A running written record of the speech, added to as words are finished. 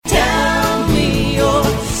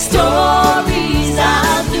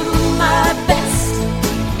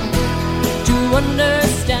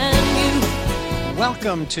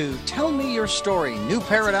Welcome to Tell Me Your Story, New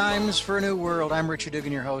Paradigms for a New World. I'm Richard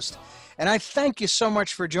Dugan, your host, and I thank you so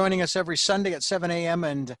much for joining us every Sunday at 7 a.m.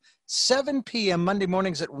 and 7 p.m. Monday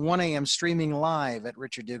mornings at 1 a.m. streaming live at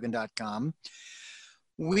richarddugan.com.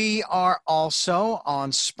 We are also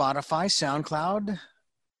on Spotify, SoundCloud.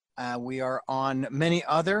 We are on many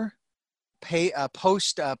other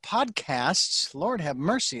podcasts. Lord have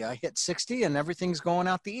mercy, I hit 60 and everything's going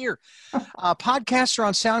out the ear. Podcasts are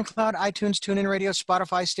on SoundCloud, iTunes, TuneIn Radio,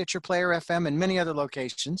 Spotify, Stitcher, Player FM, and many other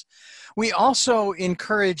locations. We also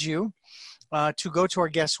encourage you to go to our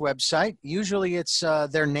guest website. Usually it's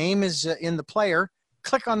their name is in the player.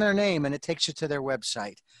 Click on their name and it takes you to their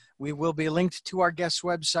website. We will be linked to our guest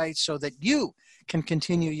website so that you can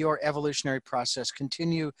continue your evolutionary process,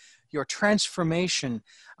 continue your transformation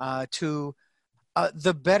to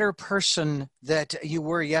the better person that you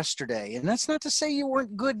were yesterday. And that's not to say you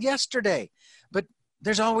weren't good yesterday, but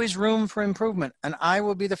there's always room for improvement. And I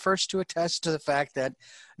will be the first to attest to the fact that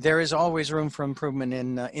there is always room for improvement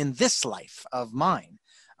in this life of mine.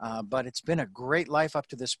 But it's been a great life up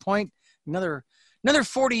to this point. Another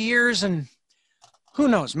 40 years and who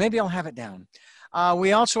knows, maybe I'll have it down.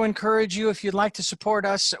 We also encourage you, if you'd like to support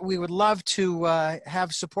us, we would love to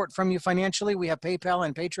have support from you financially. We have PayPal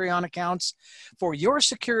and Patreon accounts for your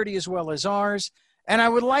security as well as ours. And I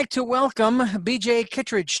would like to welcome BJ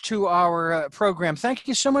Kittredge to our program. Thank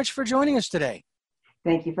you so much for joining us today.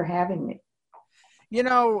 Thank you for having me. You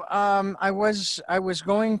know, I was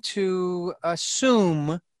going to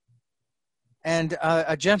assume, and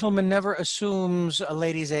a gentleman never assumes a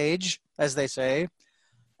lady's age, as they say.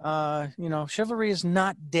 Chivalry is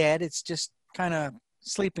not dead. It's just kind of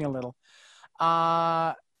sleeping a little.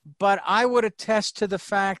 But I would attest to the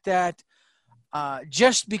fact that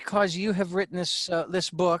just because you have written this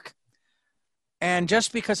book, and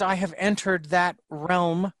just because I have entered that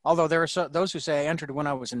realm, although there are those who say I entered when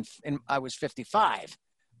I was I was 55.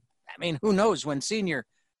 I mean, who knows when senior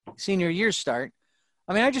years start?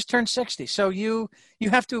 I mean, I just turned 60. So you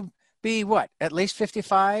have to be what, at least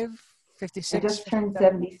 55? 56? I just turned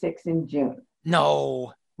 76 in June.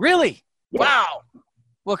 No, really? Yes. Wow.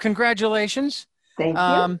 Well, congratulations. Thank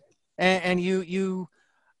you. And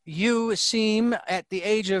you seem at the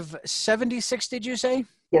age of 76, did you say?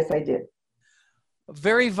 Yes, I did.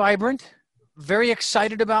 Very vibrant, very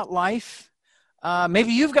excited about life.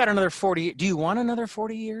 Maybe you've got another 40. Do you want another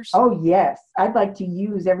 40 years? Oh, yes. I'd like to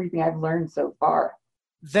use everything I've learned so far.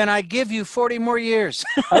 Then I give you 40 more years.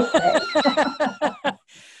 Okay.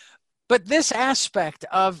 But this aspect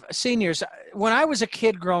of seniors, when I was a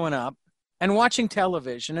kid growing up and watching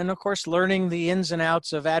television and, of course, learning the ins and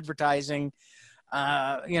outs of advertising,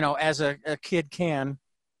 as a kid can,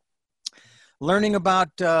 learning about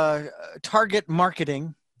target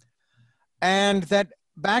marketing, and that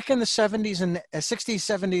back in the 70s and 60s,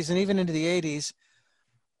 70s, and even into the 80s,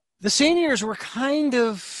 the seniors were kind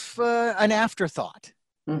of an afterthought,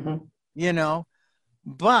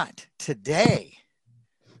 But today,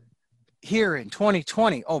 here in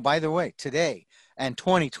 2020, oh, by the way, today and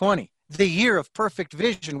 2020, the year of perfect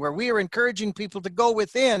vision, where we are encouraging people to go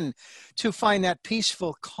within to find that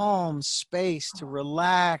peaceful, calm space to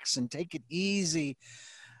relax and take it easy.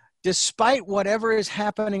 Despite whatever is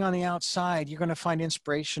happening on the outside, you're going to find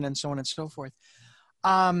inspiration and so on and so forth.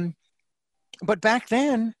 But back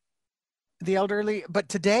then, but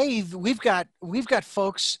today we've got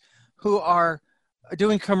folks who are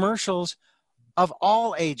doing commercials of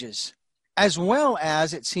all ages, as well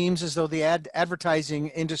as it seems as though the advertising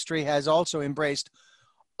industry has also embraced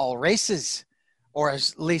all races, or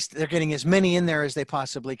at least they're getting as many in there as they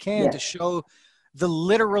possibly can to show the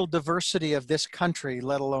literal diversity of this country,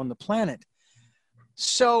 let alone the planet.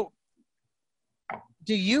 So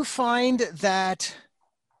do you find that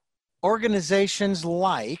organizations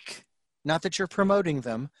like, not that you're promoting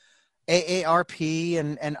them, AARP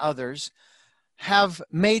and others, have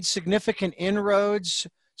made significant inroads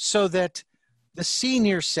so that the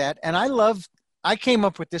senior set, and I came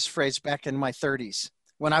up with this phrase back in my 30s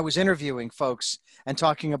when I was interviewing folks and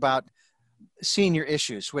talking about senior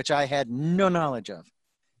issues, which I had no knowledge of.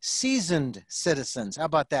 Seasoned citizens, how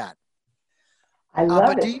about that? I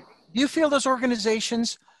love it. Do you feel those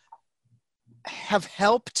organizations have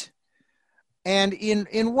helped? And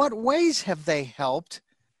in what ways have they helped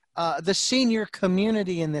the senior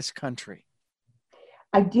community in this country?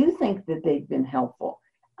 I do think that they've been helpful.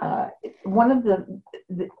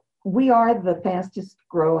 We are the fastest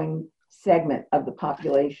growing segment of the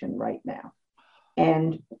population right now.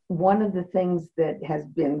 And one of the things that has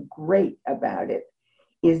been great about it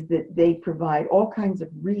is that they provide all kinds of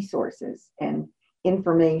resources and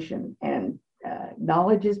information, and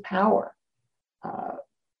knowledge is power.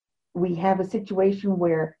 We have a situation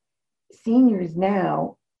where seniors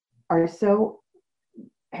now are so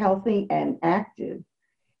healthy and active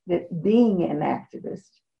that being an activist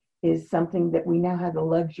is something that we now have the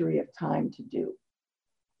luxury of time to do.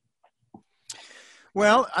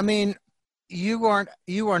 Well, I mean, you are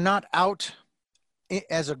not out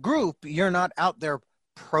as a group. You're not out there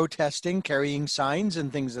protesting, carrying signs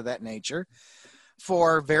and things of that nature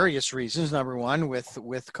for various reasons. Number one, with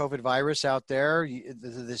COVID virus out there,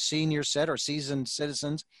 the senior set or seasoned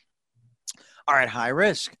citizens are at high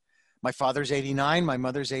risk. My father's 89, my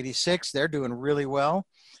mother's 86. They're doing really well.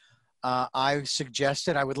 I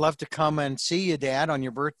suggested I would love to come and see you, Dad, on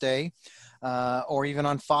your birthday, or even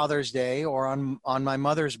on Father's Day, or on my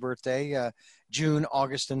mother's birthday, June,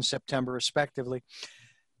 August, and September, respectively.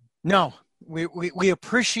 No, we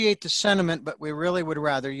appreciate the sentiment, but we really would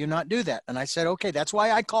rather you not do that. And I said, okay, that's why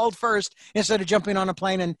I called first instead of jumping on a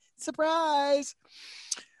plane and surprise.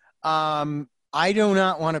 I do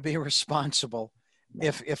not want to be responsible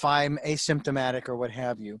if I'm asymptomatic or what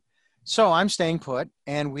have you. So I'm staying put,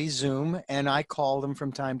 and we Zoom, and I call them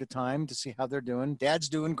from time to time to see how they're doing. Dad's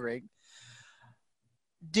doing great.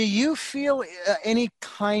 Do you feel any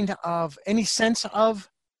sense of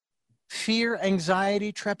fear,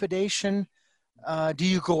 anxiety, trepidation? Do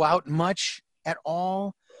you go out much at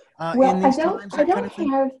all Well, in these times? I don't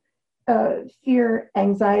have fear,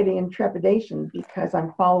 anxiety, and trepidation because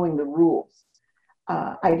I'm following the rules.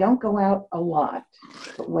 I don't go out a lot,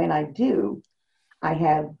 but when I do, I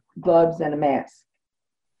have gloves and a mask.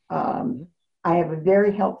 I have a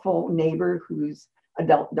very helpful neighbor whose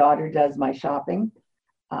adult daughter does my shopping.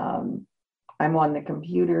 I'm on the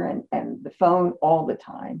computer and the phone all the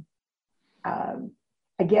time.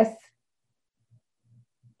 I guess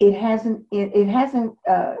it hasn't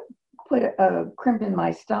put a crimp in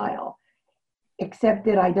my style, except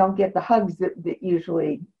that I don't get the hugs that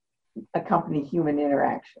usually accompany human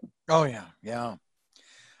interaction. Oh yeah, yeah.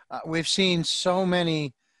 We've seen so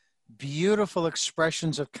many beautiful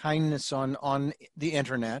expressions of kindness on the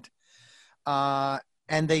internet,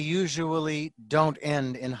 and they usually don't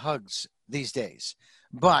end in hugs these days.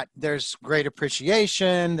 But there's great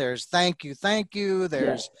appreciation. There's thank you.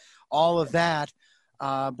 There's all of that,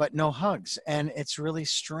 but no hugs. And it's really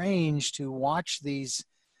strange to watch these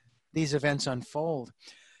events unfold.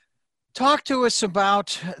 Talk to us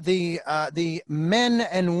about the men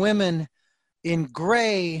and women in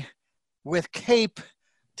gray with cape,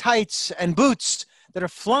 tights, and boots that are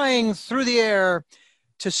flying through the air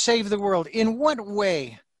to save the world. In what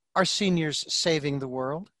way are seniors saving the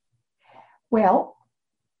world? Well,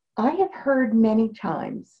 I have heard many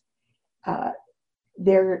times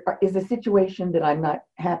there is a situation that I'm not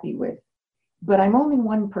happy with, but I'm only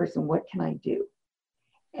one person. What can I do?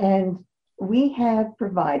 And we have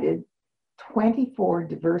provided 24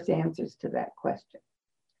 diverse answers to that question.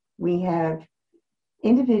 We have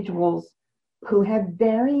individuals who have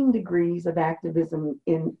varying degrees of activism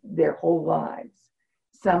in their whole lives.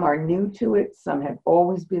 Some are new to it, some have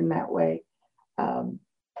always been that way.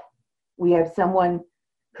 We have someone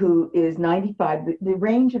who is 95. The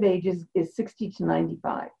range of ages is 60 to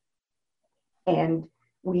 95. And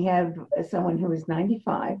we have someone who is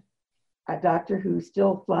 95, a doctor who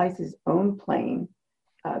still flies his own plane,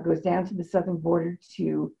 goes down to the southern border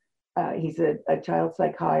to, he's a child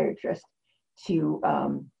psychiatrist, to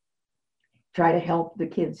try to help the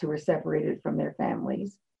kids who are separated from their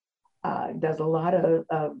families. Does a lot of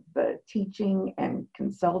teaching and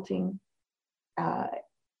consulting,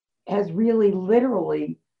 has really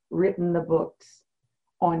literally written the books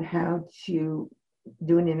on how to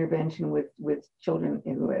do an intervention with children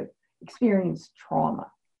who have experienced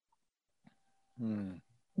trauma.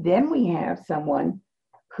 Then we have someone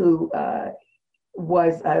who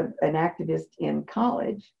was an activist in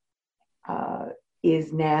college,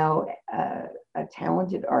 is now a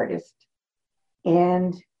talented artist,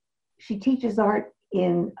 and she teaches art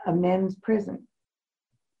in a men's prison.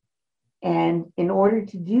 And in order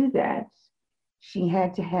to do that, she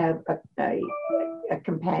had to have a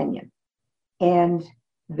companion. And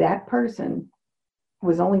that person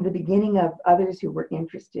was only the beginning of others who were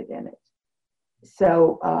interested in it.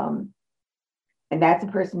 So, and that's a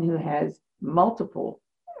person who has multiple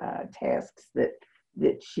tasks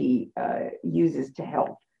that she uses to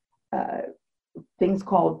help. Things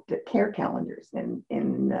called care calendars. And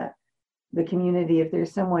in the community, if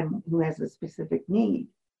there's someone who has a specific need,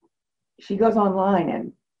 she goes online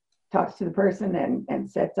and talks to the person and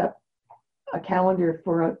sets up a calendar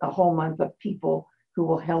for a whole month of people who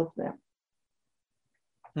will help them.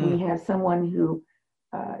 We have someone who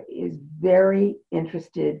is very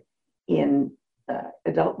interested in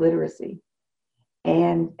adult literacy,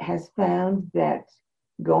 and has found that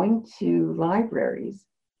going to libraries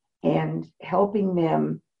and helping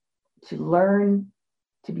them to learn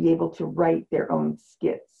to be able to write their own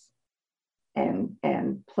skits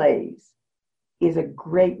and plays is a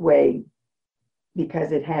great way,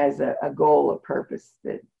 because it has a goal, a purpose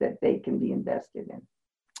that they can be invested in.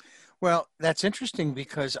 Well, that's interesting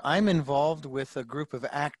because I'm involved with a group of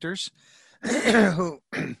actors who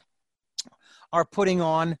are putting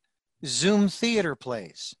on Zoom theater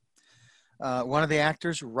plays. One of the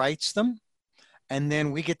actors writes them, and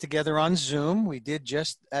then we get together on Zoom. We did,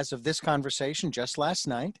 just as of this conversation, just last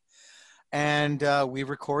night. And we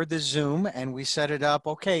record the Zoom and we set it up.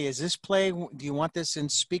 Okay, is this play, do you want this in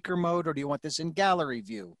speaker mode or do you want this in gallery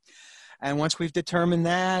view? And once we've determined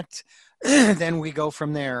that, then we go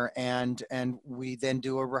from there, and we then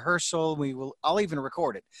do a rehearsal. I'll even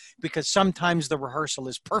record it, because sometimes the rehearsal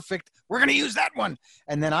is perfect. We're going to use that one.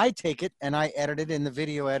 And then I take it and I edit it in the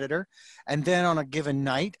video editor. And then on a given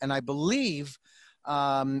night, and I believe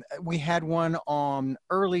we had one on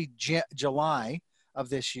early July of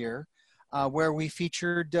this year, where we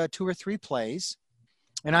featured 2 or 3 plays.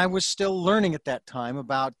 And I was still learning at that time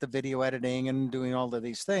about the video editing and doing all of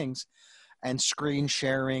these things and screen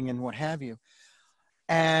sharing and what have you.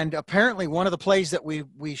 And apparently one of the plays that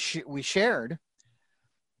we shared,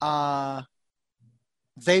 they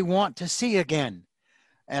want to see again.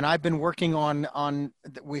 And I've been working on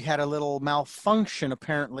we had a little malfunction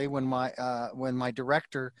apparently when my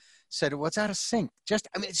director said, well, it's out of sync.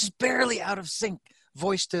 It's just barely out of sync,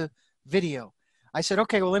 voice to video. I said,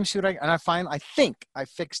 okay, well, let me see what I think I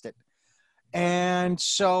fixed it. And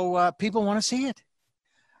so people want to see it,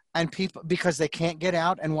 and people, because they can't get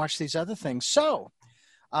out and watch these other things. So,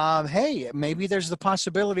 hey, maybe there's the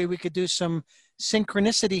possibility we could do some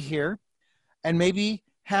synchronicity here, and maybe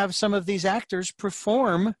have some of these actors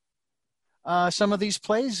perform some of these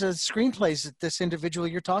plays, screenplays that this individual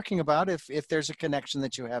you're talking about, if there's a connection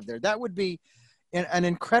that you have there. That would be an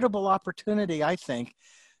incredible opportunity, I think,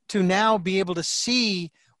 to now be able to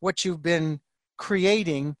see what you've been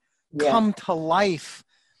creating come to life.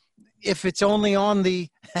 If it's only on the,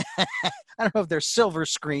 I don't know if they're silver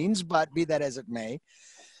screens, but be that as it may.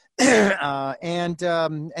 And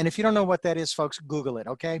if you don't know what that is, folks, Google it,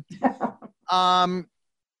 okay?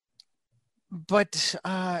 But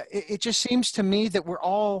it just seems to me that we're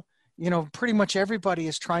all, pretty much everybody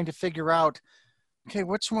is trying to figure out, okay,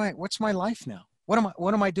 what's my life now?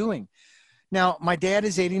 What am I doing? Now, my dad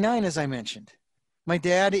is 89, as I mentioned. My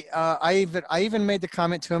dad, I even made the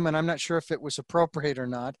comment to him, and I'm not sure if it was appropriate or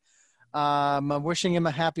not. I'm wishing him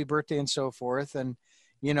a happy birthday and so forth. And,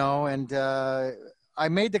 I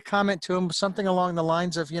made the comment to him, something along the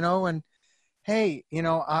lines of, and hey,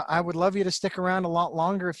 I would love you to stick around a lot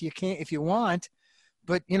longer if you want,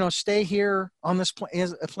 but, stay here on this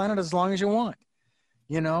planet as long as you want,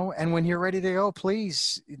 and when you're ready to go,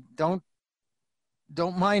 please don't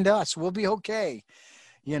mind us. We'll be okay,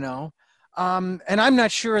 and I'm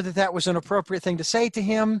not sure that was an appropriate thing to say to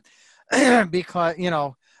him because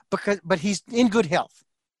he's in good health.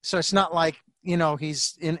 So it's not like,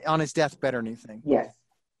 he's on his deathbed or anything. Yes.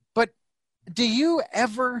 But do you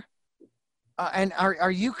ever, and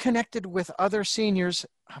are you connected with other seniors?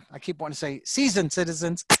 I keep wanting to say seasoned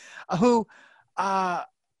citizens who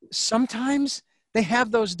sometimes they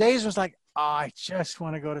have those days where it's like, oh, I just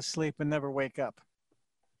want to go to sleep and never wake up.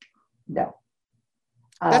 No.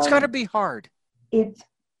 That's got to be hard. It's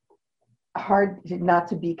hard not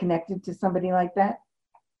to be connected to somebody like that.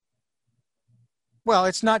 Well,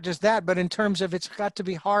 it's not just that, but in terms of, it's got to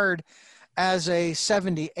be hard as a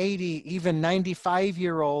 70, 80, even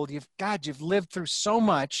 95-year-old. You've lived through so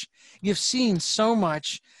much. You've seen so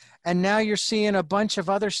much. And now you're seeing a bunch of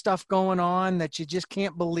other stuff going on that you just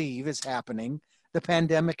can't believe is happening. The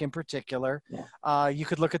pandemic in particular. Yeah. You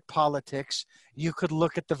could look at politics. You could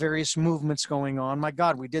look at the various movements going on. My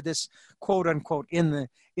God, we did this quote unquote in the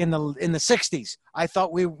 60s. I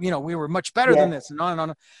thought we were much better than this, and on and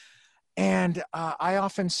on. And I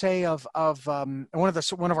often say of one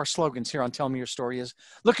of our slogans here on Tell Me Your Story is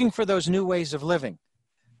looking for those new ways of living,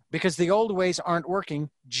 because the old ways aren't working.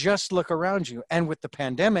 Just look around you. And with the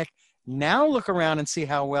pandemic, now look around and see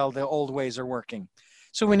how well the old ways are working.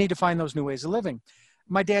 So we need to find those new ways of living.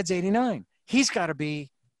 My dad's 89. He's got to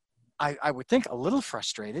be, I would think, a little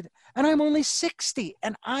frustrated. And I'm only 60.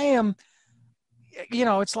 And I am,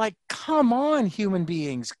 it's like, come on, human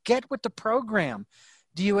beings, get with the program.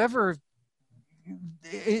 Is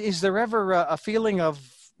there ever a feeling of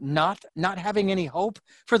not having any hope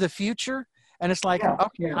for the future? And it's like,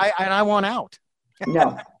 okay, I want out.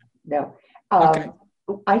 No. Okay.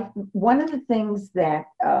 One of the things that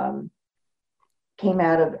came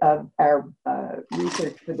out of our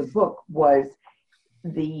research for the book was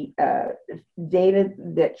the data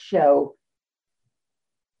that show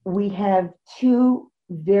we have two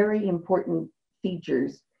very important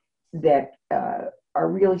features that are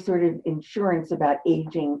really sort of insurance about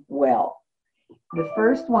aging well. The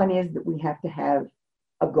first one is that we have to have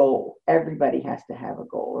a goal. Everybody has to have a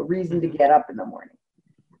goal, a reason to get up in the morning.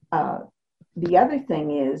 The other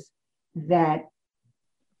thing is that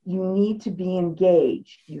you need to be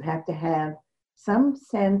engaged. You have to have some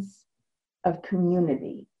sense of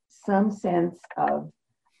community, some sense of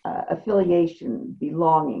affiliation,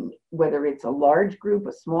 belonging, whether it's a large group,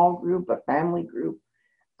 a small group, a family group,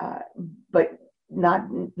 but not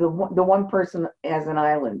the one person as an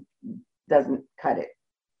island doesn't cut it.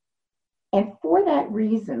 And for that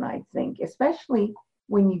reason, I think, especially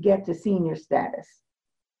when you get to senior status,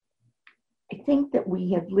 I think that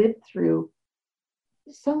we have lived through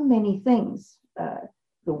so many things,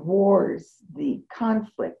 the wars, the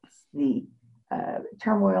conflicts, the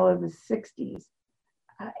turmoil of the 60s,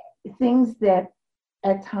 things that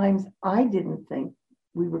at times I didn't think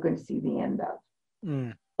we were going to see the end of.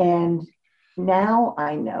 Mm. And now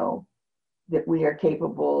I know that we are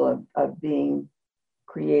capable of being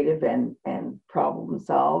creative and problem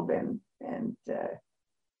solve, and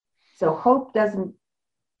so hope doesn't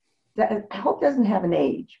have an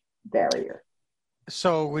age barrier.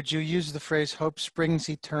 So would you use the phrase "hope springs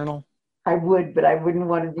eternal"? I would, but I wouldn't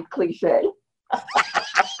want to be cliche.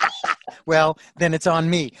 Well, then it's on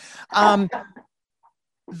me.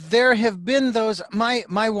 There have been those.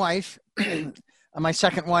 My wife, my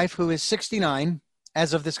second wife, who is 69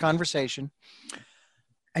 as of this conversation,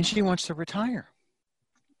 and she wants to retire.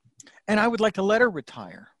 And I would like to let her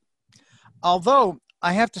retire. Although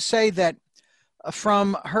I have to say that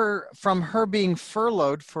from her being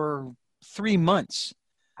furloughed for 3 months,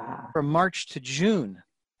 from March to June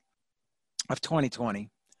of 2020,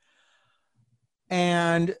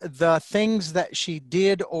 and the things that she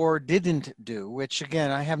did or didn't do, which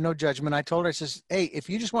again, I have no judgment. I told her, I says, hey, if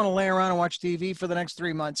you just want to lay around and watch TV for the next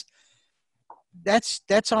 3 months,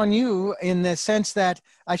 that's on you, in the sense that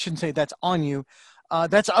I shouldn't say that's on you.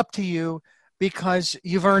 That's up to you, because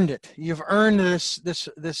you've earned it. You've earned this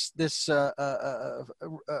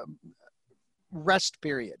rest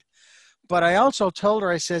period. But I also told her,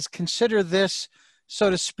 I says, consider this, so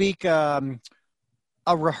to speak, a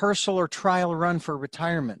rehearsal or trial run for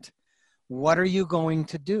retirement. What are you going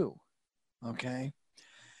to do? Okay.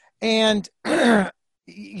 And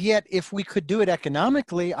yet, if we could do it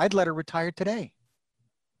economically, I'd let her retire today.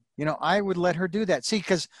 You know, I would let her do that. See,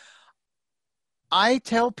 because I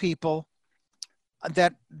tell people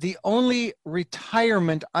that the only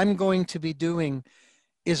retirement I'm going to be doing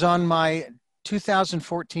is on my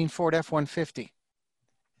 2014 Ford F-150,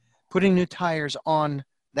 putting new tires on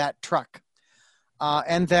that truck.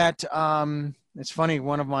 And that, it's funny,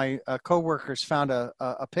 one of my coworkers found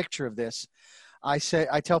a picture of this. I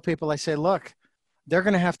tell people, I say, look, they're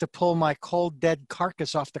going to have to pull my cold, dead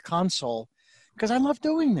carcass off the console, because I love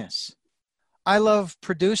doing this. I love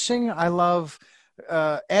producing. I love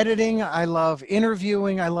editing. I love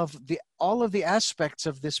interviewing. I love all of the aspects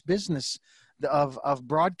of this business of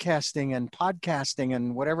broadcasting and podcasting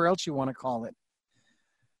and whatever else you want to call it.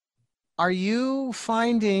 Are you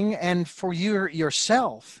finding, and for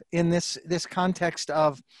yourself in this context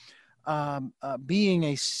of being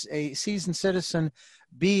a seasoned citizen,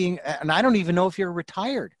 and I don't even know if you're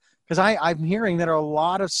retired, because I'm hearing that there are a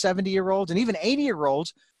lot of 70-year-olds and even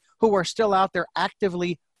 80-year-olds who are still out there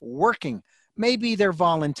actively working. Maybe they're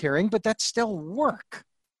volunteering, but that's still work.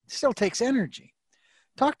 It still takes energy.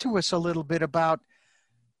 Talk to us a little bit about,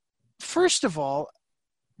 first of all,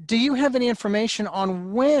 do you have any information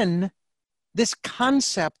on when this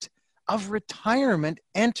concept of retirement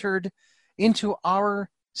entered into our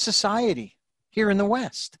society here in the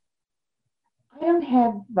West? I don't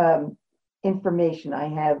have information. I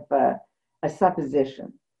have a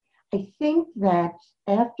supposition. I think that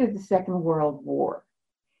after the Second World War,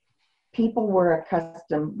 people were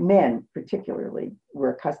accustomed, men particularly,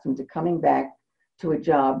 were accustomed to coming back to a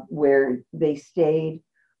job where they stayed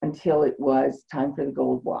until it was time for the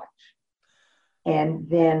gold watch. And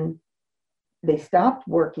then they stopped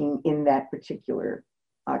working in that particular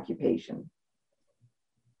occupation.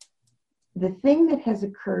 The thing that has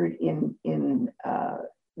occurred in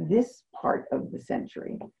this part of the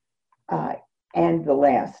century and the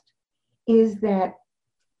last is that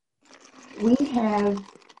we have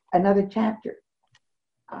another chapter.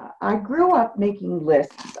 I grew up making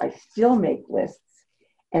lists. I still make lists,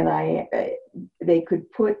 and they could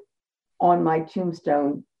put on my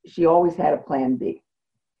tombstone, she always had a plan B,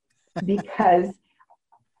 because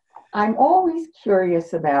I'm always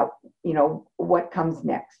curious about, what comes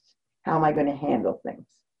next. How am I going to handle things?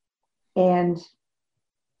 And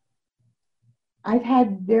I've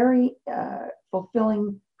had very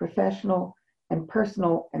fulfilling professional and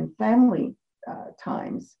personal and family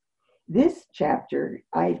times. This chapter,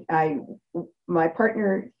 my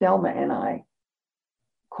partner Thelma and I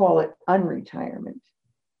call it unretirement,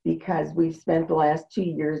 because we've spent the last 2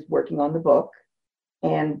 years working on the book,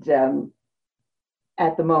 and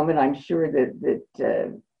at the moment, I'm sure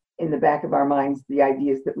that in the back of our minds, the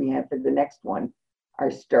ideas that we have for the next one are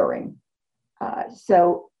stirring.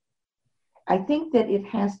 So I think that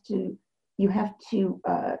you have to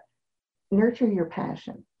nurture your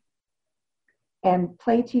passion and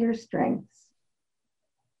play to your strengths.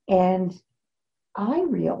 And I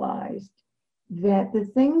realized that the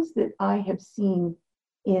things that I have seen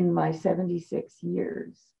in my 76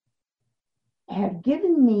 years have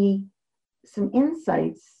given me some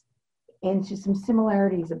insights into some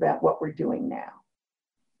similarities about what we're doing now.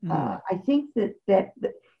 I think that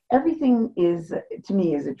everything is, to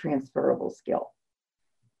me, is a transferable skill.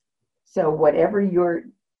 So whatever your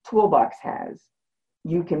toolbox has,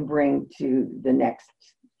 you can bring to the next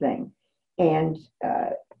thing. And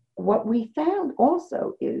what we found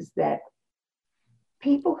also is that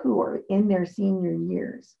people who are in their senior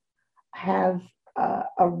years have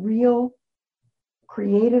a real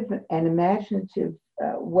creative and imaginative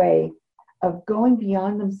way of going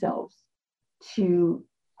beyond themselves to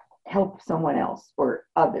help someone else or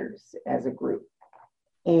others as a group.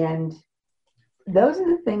 And those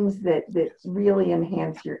are the things that really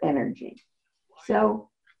enhance your energy. So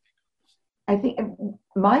I think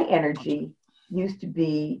my energy used to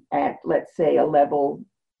be at, let's say, a level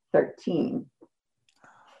 13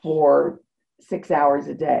 for 6 hours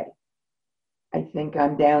a day. I think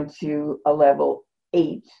I'm down to a level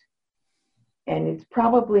 8, and it's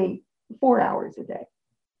probably 4 hours a day.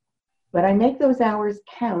 But I make those hours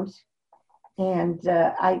count, and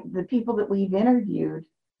the people that we've interviewed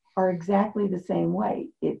are exactly the same way.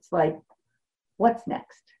 It's like, what's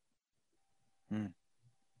next?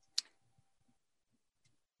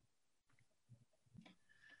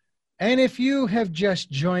 And if you have just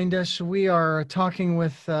joined us, we are talking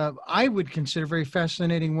with, I would consider, a very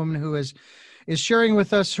fascinating woman who is sharing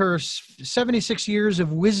with us her 76 years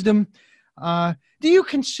of wisdom. Do you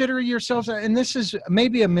consider yourself, and this is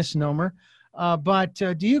maybe a misnomer, but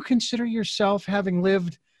do you consider yourself having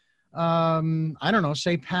lived, I don't know,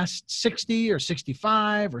 say past 60 or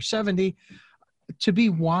 65 or 70, to be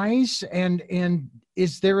wise? And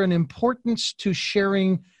is there an importance to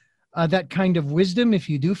sharing that kind of wisdom if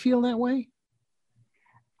you do feel that way?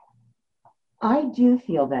 I do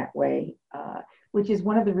feel that way, which is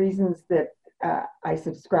one of the reasons that I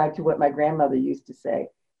subscribe to what my grandmother used to say.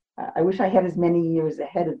 I wish I had as many years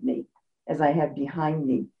ahead of me as I had behind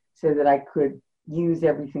me, so that I could use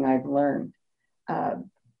everything I've learned.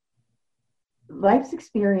 Life's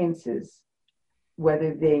experiences,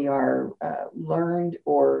 whether they are learned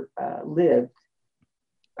or lived,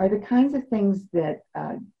 are the kinds of things that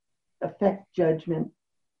affect judgment,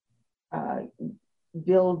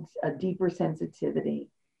 build a deeper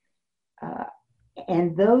sensitivity,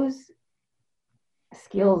 and those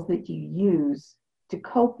skills that you use to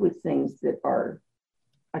cope with things that are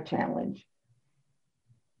a challenge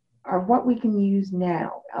are what we can use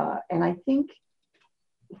now. And I think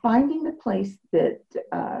finding the place that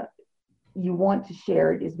you want to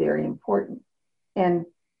share it is very important. And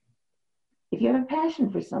if you have a passion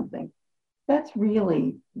for something, that's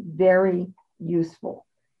really very useful,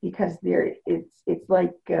 because it's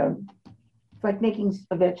like making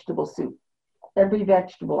a vegetable soup. Every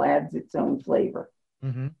vegetable adds its own flavor.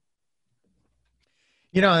 Mm-hmm.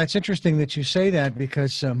 You know, that's interesting that you say that,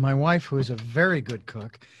 because my wife, who is a very good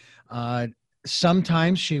cook,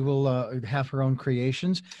 sometimes she will have her own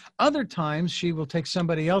creations. Other times she will take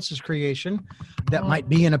somebody else's creation that might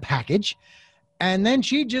be in a package, and then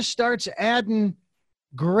she just starts adding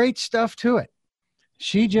great stuff to it.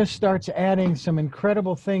 She just starts adding some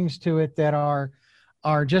incredible things to it that are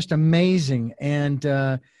just amazing. And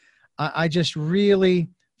I just really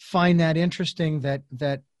find that interesting that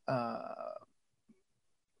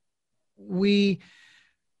we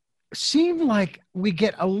seem like we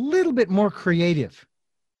get a little bit more creative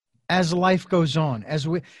as life goes on.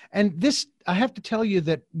 And this, I have to tell you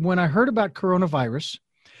that when I heard about coronavirus,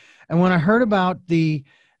 and when I heard about the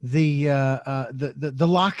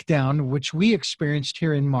lockdown, which we experienced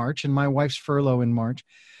here in March, and my wife's furlough in March,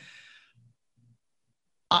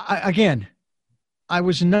 I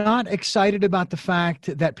was not excited about the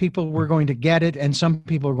fact that people were going to get it and some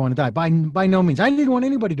people were going to die. By no means. I didn't want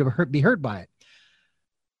anybody to be hurt by it.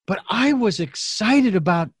 but I was excited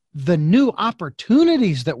about the new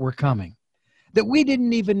opportunities that were coming that we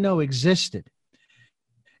didn't even know existed.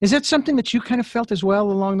 Is that something that you kind of felt as well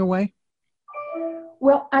along the way?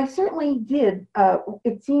 Well, I certainly did.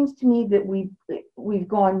 It seems to me that we've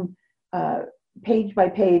gone page by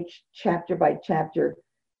page, chapter by chapter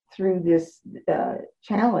through this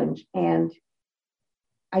challenge, and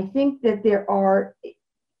I think that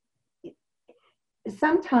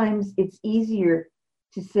sometimes it's easier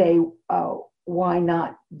to say, oh, why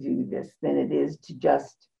not do this, than it is to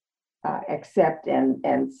just accept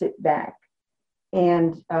and sit back.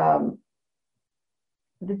 And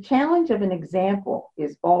the challenge of an example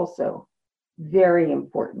is also very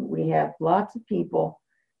important. We have lots of people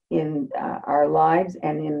in our lives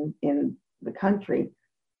and in the country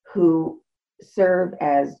who serve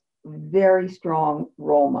as very strong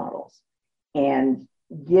role models and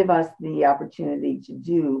give us the opportunity to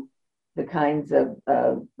do the kinds of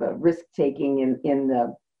risk taking in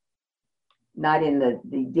the, not in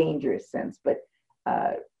the dangerous sense, but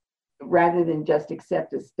rather than just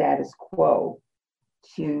accept a status quo,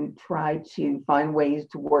 to try to find ways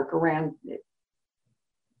to work around it.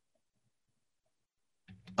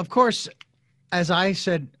 Of course, as I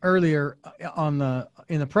said earlier in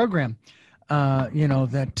the program,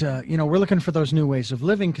 we're looking for those new ways of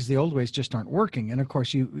living because the old ways just aren't working. And of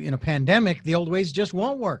course, in a pandemic, the old ways just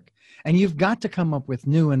won't work. And you've got to come up with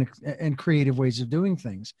new and creative ways of doing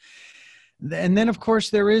things. And then, of course,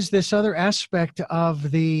 there is this other aspect of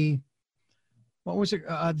the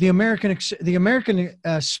American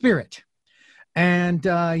spirit, and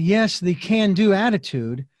yes, the can-do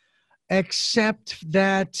attitude. Except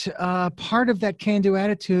that part of that can-do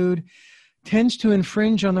attitude tends to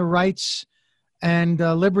infringe on the rights and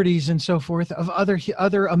liberties and so forth of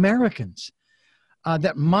other Americans.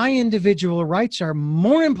 That my individual rights are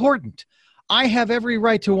more important. I have every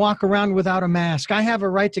right to walk around without a mask. I have a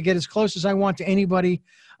right to get as close as I want to anybody,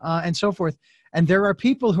 and so forth. And there are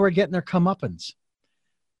people who are getting their comeuppance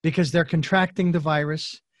because they're contracting the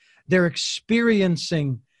virus. They're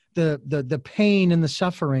experiencing the pain and the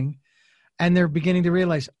suffering, and they're beginning to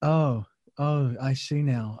realize, oh, I see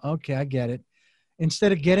now. Okay, I get it.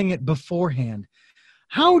 Instead of getting it beforehand.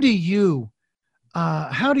 How do you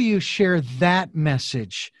share that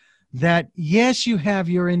message that, yes, you have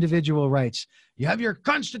your individual rights, you have your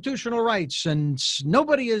constitutional rights, and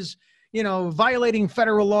nobody is, violating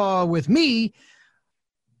federal law with me,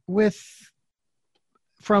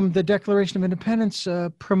 from the Declaration of Independence,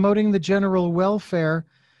 promoting the general welfare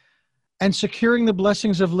and securing the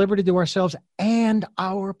blessings of liberty to ourselves and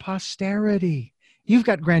our posterity. You've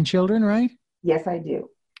got grandchildren, right? Yes, I do.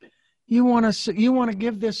 You want to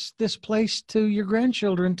give this place to your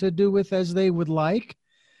grandchildren to do with as they would like.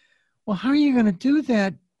 Well, how are you going to do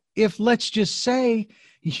that if, let's just say,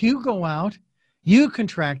 you go out, you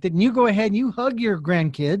contract it, and you go ahead and you hug your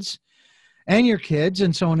grandkids and your kids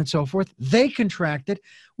and so on and so forth. They contract it.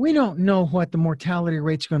 We don't know what the mortality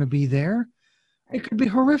rate's going to be there. It could be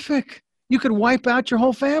horrific. You could wipe out your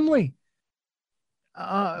whole family.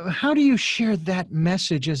 How do you share that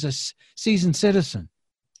message as a seasoned citizen?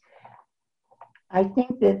 I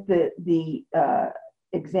think that the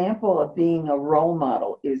example of being a role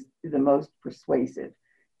model is the most persuasive.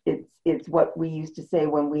 It's what we used to say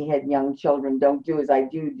when we had young children: don't do as I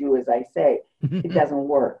do, do as I say. It doesn't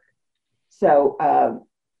work. So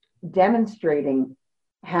demonstrating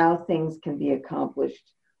how things can be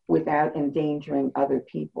accomplished without endangering other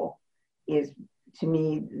people is, to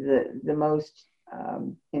me, the most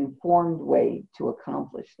informed way to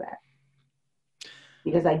accomplish that.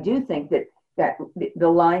 Because I do think that the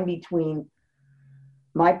line between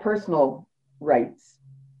my personal rights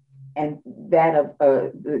and that of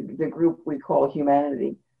the group we call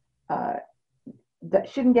humanity, that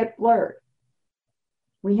shouldn't get blurred.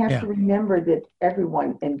 We have to remember that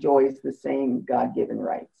everyone enjoys the same God-given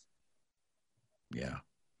rights. Yeah.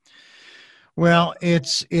 Well,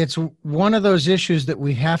 it's one of those issues that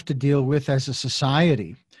we have to deal with as a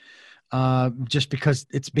society, just because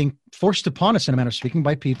it's being forced upon us, in a manner of speaking,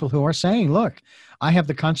 by people who are saying, look, I have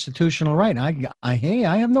the constitutional right. I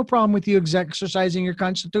have no problem with you exercising your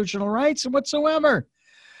constitutional rights whatsoever.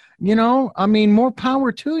 More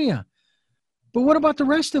power to you. But what about the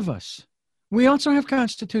rest of us? We also have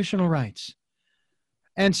constitutional rights.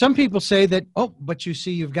 And some people say that, but you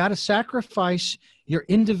see, you've got to sacrifice your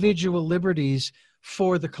individual liberties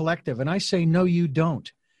for the collective. And I say, no, you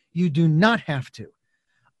don't. You do not have to.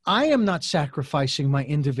 I am not sacrificing my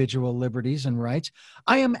individual liberties and rights.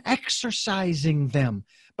 I am exercising them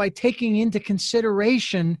by taking into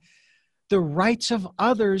consideration the rights of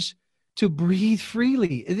others to breathe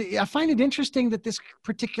freely. I find it interesting that this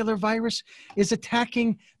particular virus is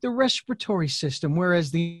attacking the respiratory system,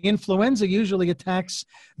 whereas the influenza usually attacks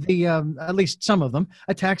at least some of them,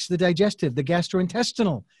 attacks the digestive, the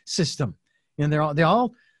gastrointestinal system. And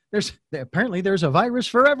apparently there's a virus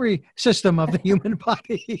for every system of the human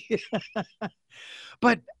body.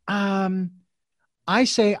 But I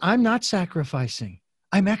say I'm not sacrificing.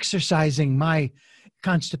 I'm exercising my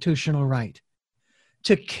constitutional right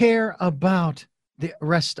to care about the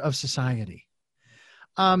rest of society.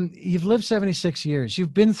 You've lived 76 years.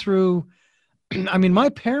 You've been through, I mean, my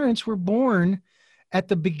parents were born at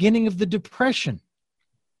the beginning of the Depression,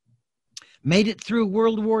 made it through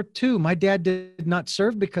World War II. My dad did not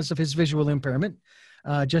serve because of his visual impairment,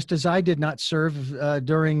 just as I did not serve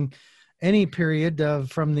during any period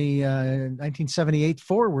from the 1978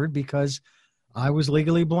 forward because I was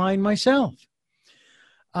legally blind myself.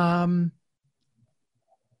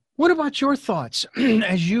 What about your thoughts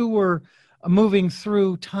as you were moving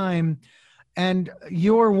through time and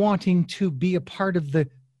you're wanting to be a part of the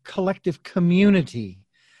collective community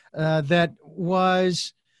that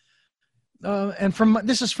was, and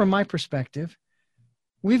this is from my perspective,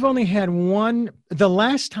 we've only had the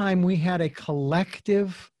last time we had a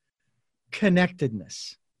collective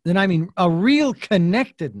connectedness, and I mean a real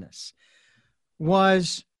connectedness,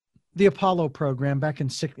 was the Apollo program back in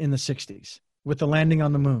the 60s with the landing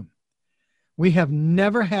on the moon. We have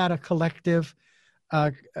never had a collective,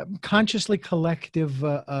 consciously collective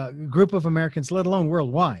group of Americans, let alone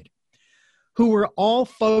worldwide, who were all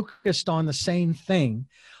focused on the same thing,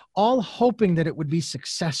 all hoping that it would be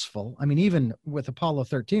successful. I mean, even with Apollo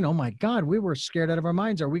 13, oh my God, we were scared out of our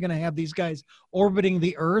minds. Are we going to have these guys orbiting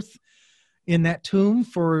the Earth in that tomb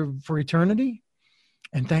for eternity?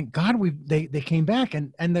 And thank God they came back,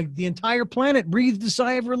 and the entire planet breathed a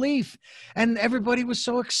sigh of relief, and everybody was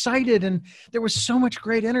so excited, and there was so much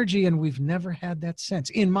great energy, and we've never had that since,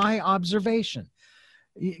 in my observation.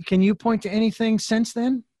 Can you point to anything since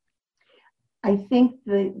then? I think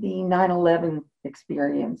the 9/11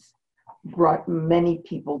 experience brought many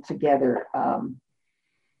people together.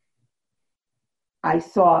 I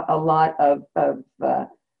saw a lot of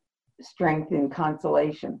strength and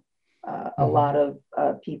consolation. A lot of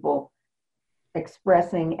people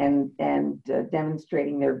expressing and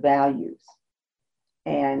demonstrating their values.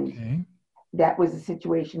 And that was a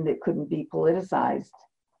situation that couldn't be politicized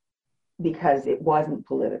because it wasn't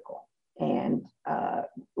political. And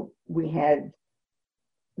we had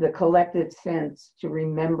the collective sense to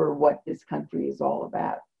remember what this country is all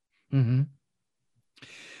about. Mm-hmm.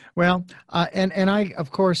 Well, and I, of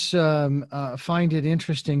course, find it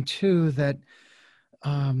interesting, too, that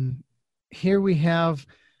here we have,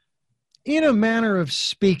 in a manner of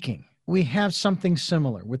speaking, we have something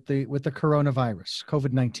similar with the coronavirus,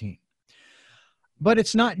 COVID-19. But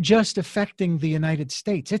it's not just affecting the United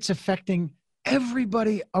States. It's affecting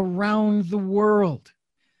everybody around the world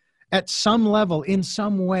at some level, in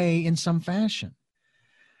some way, in some fashion.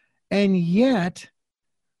 And yet,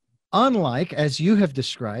 unlike, as you have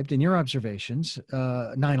described in your observations,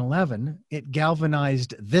 9/11, it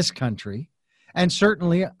galvanized this country. And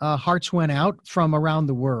certainly hearts went out from around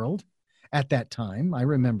the world at that time. I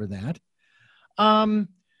remember that.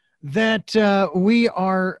 We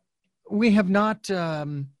are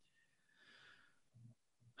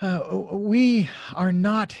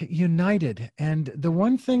not united. And the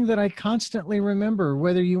one thing that I constantly remember,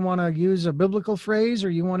 whether you want to use a biblical phrase or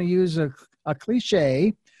you want to use a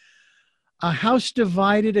cliche, a house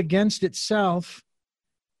divided against itself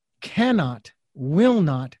will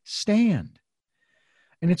not stand.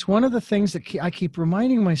 And it's one of the things that I keep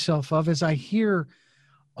reminding myself of as I hear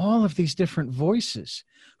all of these different voices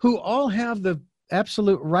who all have the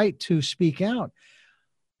absolute right to speak out.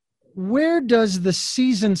 Where does the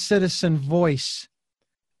seasoned citizen voice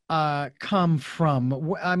come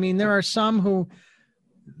from? I mean, there are some who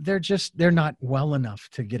they're not well enough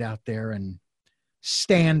to get out there and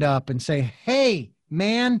stand up and say, hey,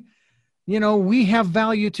 man, we have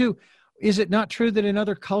value too. Is it not true that in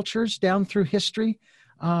other cultures down through history,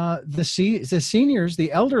 the seniors,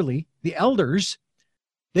 the elderly, the elders,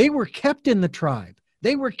 they were kept in the tribe.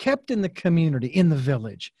 They were kept in the community, in the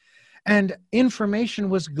village. And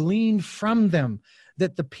information was gleaned from them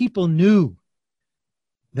that the people knew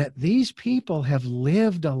that these people have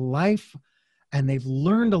lived a life and they've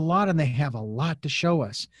learned a lot and they have a lot to show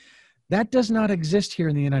us. That does not exist here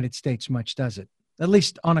in the United States much, does it? At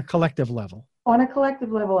least on a collective level. On a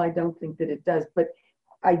collective level, I don't think that it does. But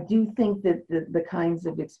I do think that the kinds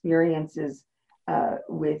of experiences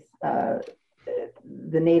with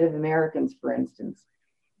the Native Americans, for instance,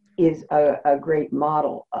 is a great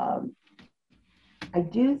model. I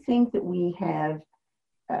do think that we have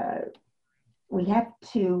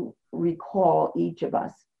to recall, each of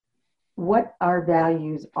us, what our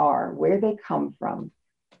values are, where they come from,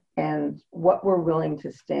 and what we're willing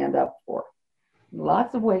to stand up for.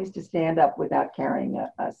 Lots of ways to stand up without carrying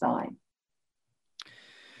a sign.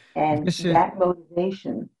 And that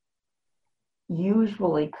motivation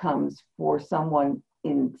usually comes for someone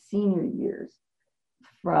in senior years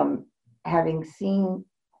from having seen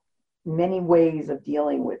many ways of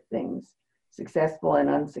dealing with things, successful and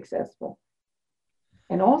unsuccessful.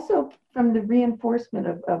 And also from the reinforcement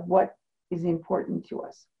of what is important to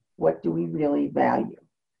us. What do we really value?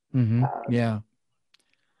 Mm-hmm. Yeah.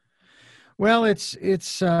 Well, it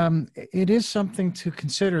is something to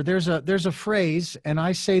consider. There's a phrase, and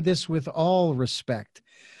I say this with all respect,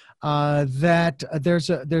 that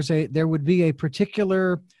there would be a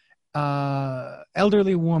particular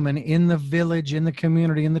elderly woman in the village, in the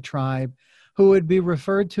community, in the tribe, who would be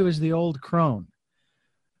referred to as the old crone.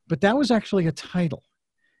 But that was actually a title.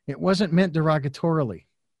 It wasn't meant derogatorily,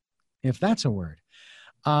 if that's a word.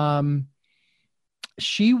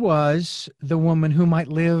 She was the woman who might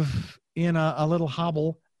live in a little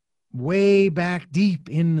hovel way back deep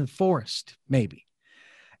in the forest, maybe,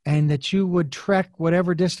 and that you would trek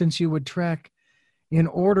whatever distance you would trek in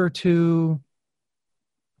order to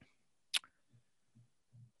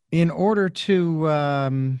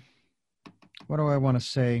what do I want to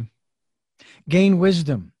say? Gain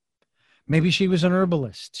wisdom. Maybe she was an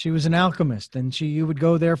herbalist. She was an alchemist, and you would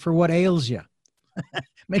go there for what ails you.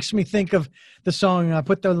 Makes me think of the song,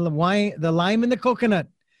 put the lime in the coconut,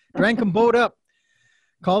 drank them both up,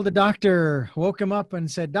 called the doctor, woke him up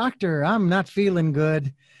and said, "Doctor, I'm not feeling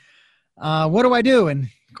good. What do I do?" And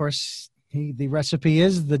of course, the recipe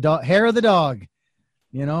is the hair of the dog.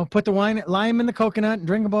 You know, put the lime in the coconut and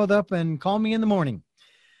drink them both up and call me in the morning.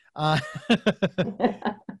 But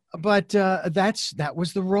that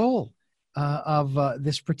was the role of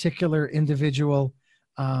this particular individual.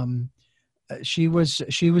 She was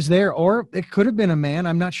there, or it could have been a man.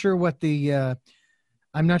 I'm not sure what the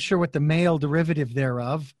male derivative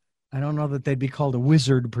thereof. I don't know that they'd be called a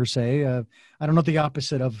wizard per se. I don't know what the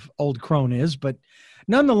opposite of old crone is, but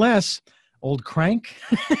nonetheless, old crank.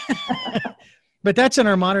 But that's in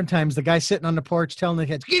our modern times. The guy sitting on the porch telling the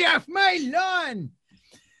kids, "Get off my lawn."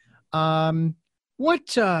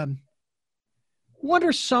 What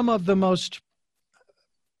are some of the most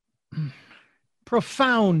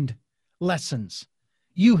profound lessons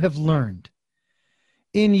you have learned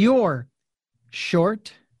in your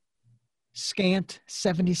short, scant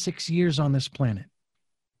 76 years on this planet?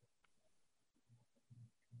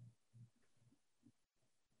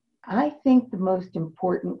 I think the most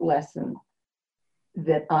important lesson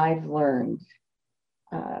that I've learned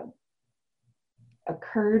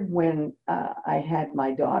occurred when I had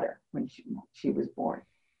my daughter, when she was born.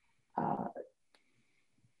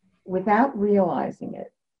 Without realizing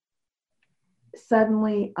it,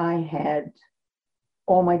 suddenly I had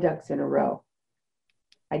all my ducks in a row.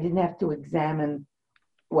 I didn't have to examine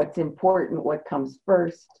what's important, what comes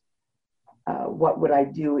first, what would I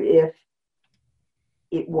do if.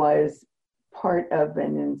 It was part of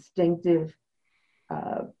an instinctive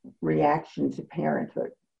reaction to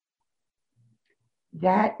parenthood.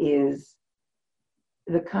 That is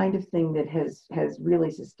the kind of thing that has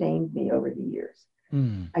really sustained me over the years.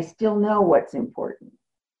 I still know what's important.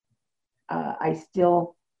 I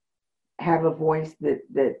still have a voice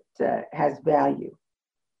that has value.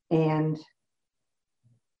 And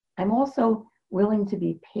I'm also willing to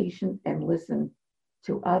be patient and listen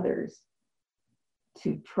to others,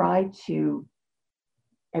 to try to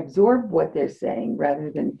absorb what they're saying rather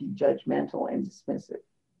than be judgmental and dismissive.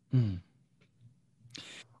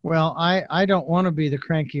 Well, I don't want to be the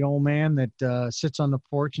cranky old man that sits on the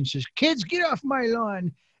porch and says, "Kids, get off my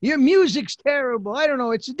lawn. Your music's terrible. I don't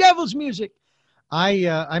know. It's the devil's music."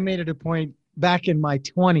 I made it a point back in my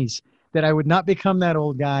 20s that I would not become that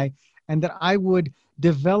old guy, and that I would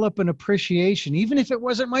develop an appreciation, even if it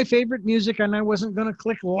wasn't my favorite music and I wasn't going to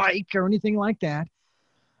click like or anything like that.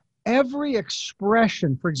 Every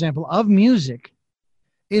expression, for example, of music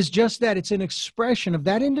is just that. It's an expression of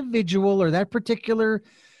that individual or that particular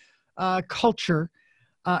culture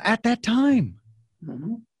at that time.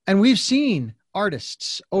 Mm-hmm. And we've seen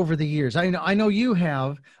artists over the years. I know you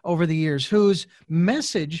have over the years whose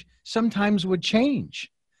message sometimes would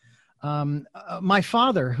change. My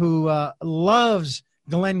father, who loves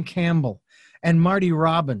Glenn Campbell and Marty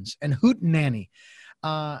Robbins and Hootenanny.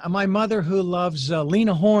 My mother, who loves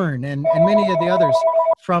Lena Horne and many of the others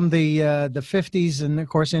from the 50s and, of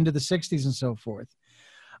course, into the 60s and so forth.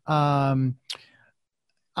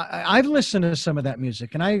 I've listened to some of that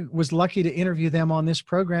music, and I was lucky to interview them on this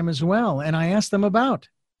program as well. And I asked them about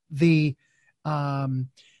the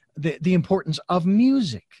importance of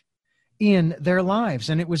music in their lives.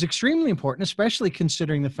 And it was extremely important, especially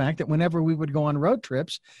considering the fact that whenever we would go on road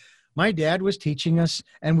trips, my dad was teaching us,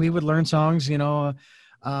 and we would learn songs,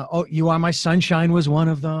 "Oh, You Are My Sunshine" was one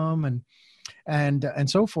of them, and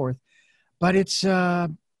so forth. But it's,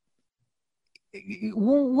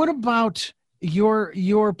 what about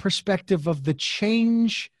your perspective of the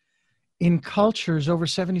change in cultures over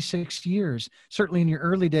 76 years? Certainly in your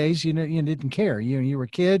early days, you didn't care. You were a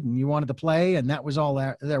kid and you wanted to play, and that was all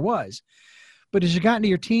there was. But as you got into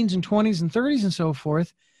your teens and 20s and 30s and so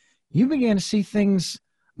forth, you began to see things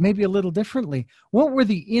maybe a little differently. What were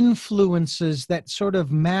the influences that sort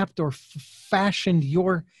of mapped or fashioned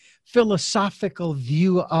your philosophical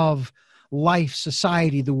view of life,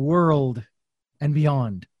 society, the world, and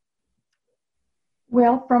beyond?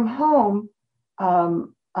 Well, from home,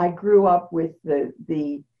 I grew up with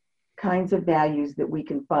the kinds of values that we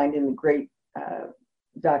can find in the great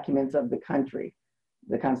documents of the country,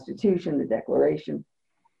 the Constitution, the Declaration.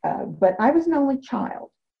 But I was an only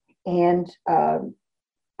child, and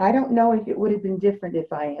I don't know if it would have been different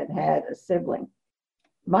if I had had a sibling.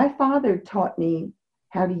 My father taught me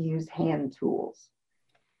how to use hand tools,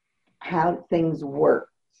 how things worked.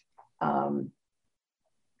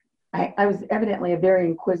 I was evidently a very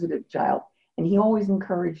inquisitive child, and he always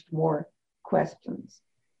encouraged more questions.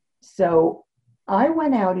 So I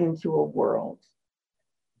went out into a world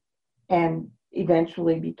and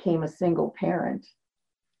eventually became a single parent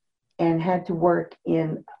and had to work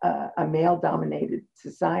in a male-dominated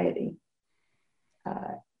society.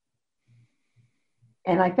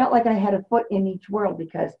 And I felt like I had a foot in each world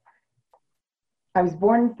because I was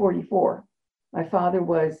born in 1944. My father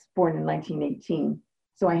was born in 1918.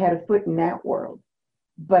 So I had a foot in that world.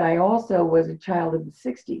 But I also was a child of the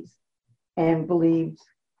 60s and believed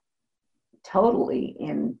totally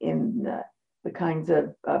in the kinds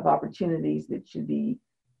of opportunities that should be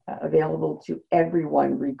available to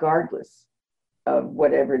everyone, regardless of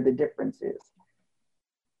whatever the difference is.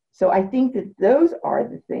 So I think that those are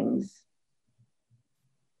the things,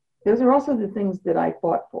 those are also the things that I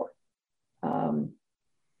fought for.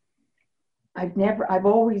 I've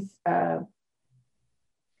always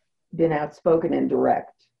been outspoken and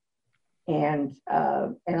direct, and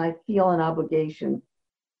I feel an obligation.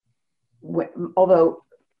 Although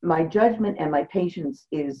my judgment and my patience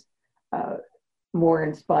is more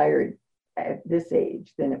inspired at this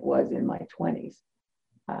age than it was in my 20s.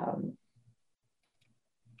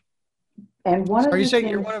 And one of Are you the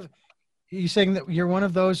saying things, you saying that you're one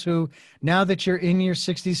of those who, now that you're in your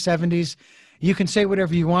 60s, 70s, you can say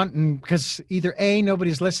whatever you want, and because either A,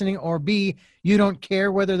 nobody's listening, or B, you don't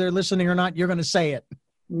care whether they're listening or not, you're going to say it?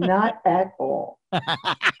 not at all.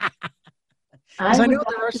 I I know would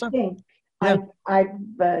there like are to some. think Yeah.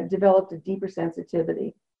 I've developed a deeper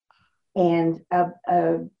sensitivity and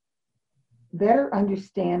a better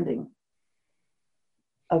understanding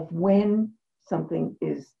of when something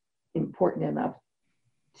is important enough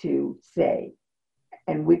to say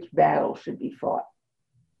and which battle should be fought.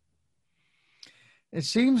 It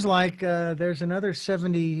seems like there's another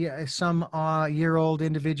 70-some-year-old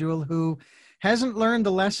individual who hasn't learned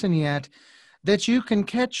the lesson yet that you can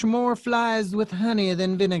catch more flies with honey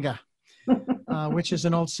than vinegar, which is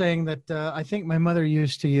an old saying that I think my mother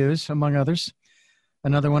used to use, among others.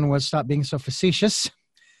 Another one was "stop being so facetious."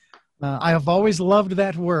 I have always loved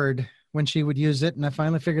that word when she would use it, and I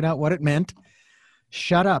finally figured out what it meant.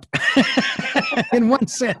 Shut up. In one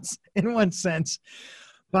sense.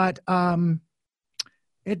 But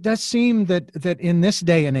it does seem that in this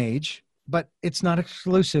day and age, but it's not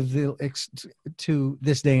exclusive to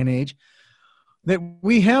this day and age, that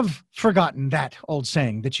we have forgotten that old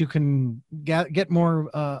saying that you can get more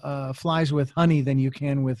flies with honey than you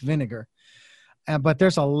can with vinegar. But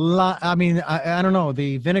there's a lot. I mean, I don't know.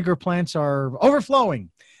 The vinegar plants are overflowing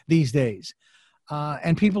these days,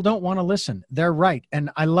 and people don't want to listen. They're right.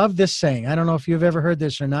 And I love this saying. I don't know if you've ever heard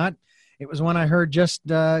this or not. It was one I heard just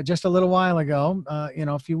a little while ago,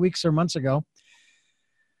 a few weeks or months ago.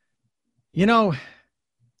 You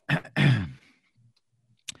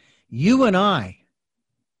and I,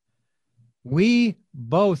 we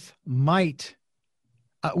both,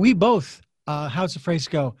 how's the phrase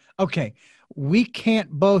go? Okay, we can't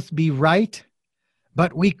both be right,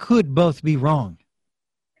 but we could both be wrong.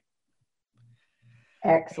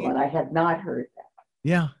 Excellent. I had not heard that.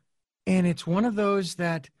 Yeah. And it's one of those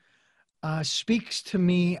that speaks to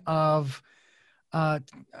me of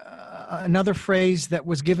another phrase that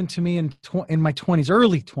was given to me in my 20s,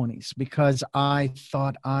 early 20s, because I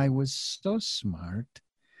thought I was so smart.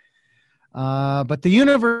 But the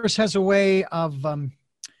universe has a way of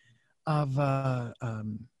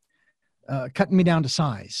cutting me down to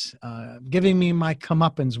size, giving me my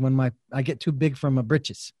comeuppance when I get too big for my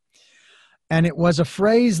britches. And it was a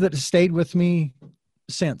phrase that has stayed with me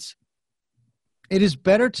since. It is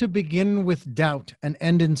better to begin with doubt and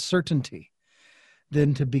end in certainty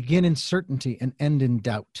than to begin in certainty and end in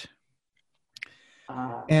doubt.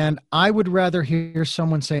 And I would rather hear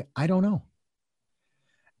someone say, I don't know.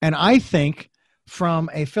 And I think from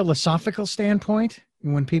a philosophical standpoint,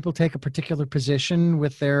 when people take a particular position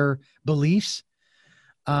with their beliefs,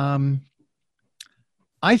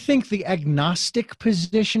 I think the agnostic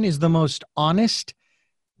position is the most honest,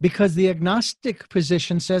 because the agnostic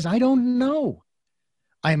position says, I don't know.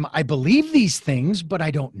 I believe these things, but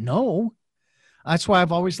I don't know. That's why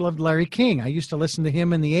I've always loved Larry King. I used to listen to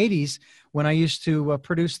him in the 80s when I used to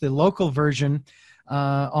produce the local version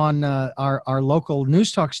on our local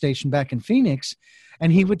news talk station back in Phoenix.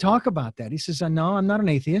 And he would talk about that. He says, no, I'm not an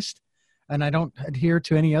atheist, and I don't adhere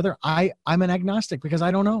to any other. I'm an agnostic because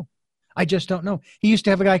I don't know. I just don't know. He used to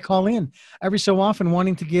have a guy call in every so often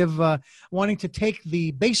wanting to take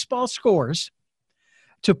the baseball scores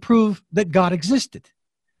to prove that God existed.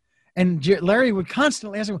 And Larry would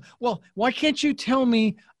constantly ask him, well, why can't you tell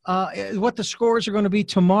me what the scores are going to be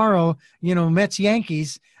tomorrow, Mets,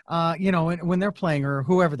 Yankees, when they're playing, or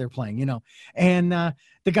whoever they're playing, and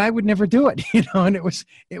the guy would never do it, and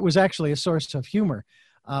it was actually a source of humor,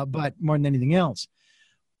 but more than anything else.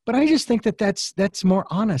 But I just think that's more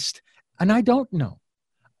honest. And I don't know.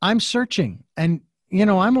 I'm searching, and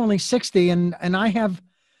I'm only 60, and I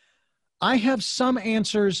have some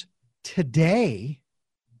answers today,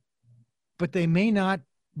 but they may not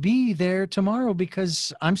be there tomorrow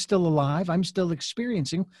because I'm still alive. I'm still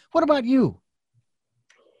experiencing. What about you?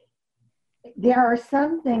 There are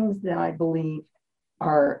some things that I believe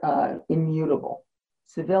are immutable: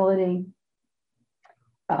 civility,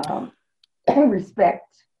 respect,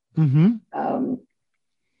 Mm-hmm.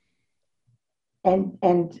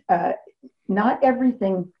 And not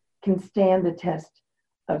everything can stand the test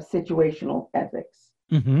of situational ethics.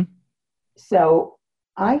 Mm-hmm. So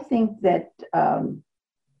I think that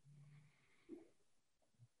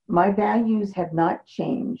my values have not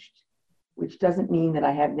changed, which doesn't mean that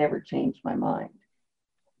I have never changed my mind.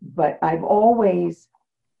 But I've always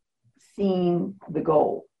seen the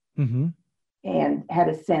goal, Mm-hmm. and had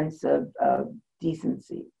a sense of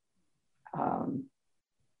decency. I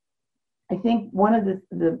think one of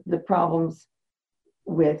the problems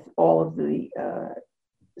with all of the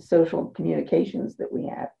social communications that we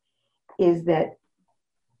have is that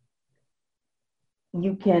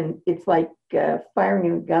it's like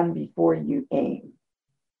firing a gun before you aim.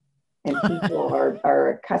 And people are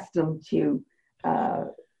accustomed to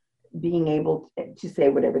being able to say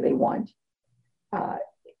whatever they want,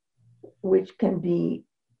 which can be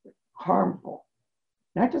harmful,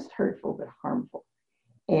 not just hurtful, but harmful.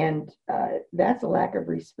 And that's a lack of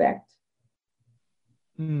respect.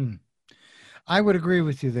 I would agree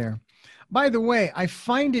with you there. By the way, I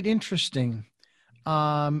find it interesting,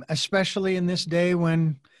 especially in this day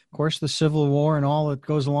when, of course, the Civil War and all that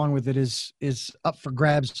goes along with it is up for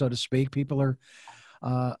grabs, so to speak. People are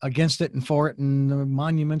against it and for it, and the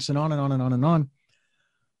monuments and on and on and on and on.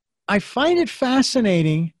 I find it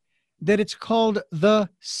fascinating that it's called the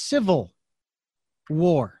Civil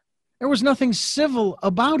War. There was nothing civil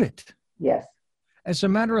about it. Yes. As a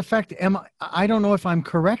matter of fact, I don't know if I'm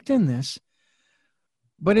correct in this,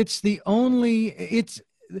 but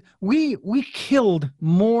we killed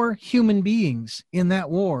more human beings in that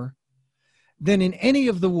war than in any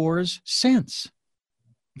of the wars since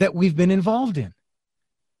that we've been involved in.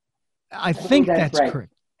 I think that's right.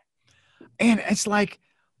 correct. And it's like,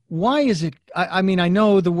 why is it? I mean, I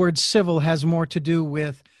know the word civil has more to do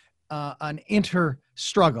with an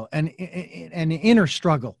struggle, an inner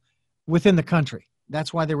struggle within the country.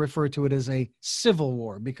 That's why they refer to it as a civil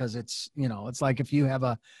war, because it's like if you have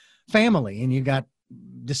a family and you got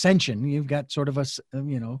dissension, you've got sort of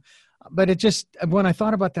but it just, when I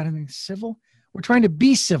thought about that, I mean, civil, we're trying to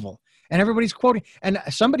be civil, and everybody's quoting, and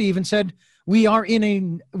somebody even said, we're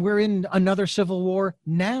in another civil war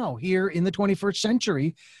now here in the 21st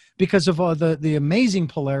century because of all the amazing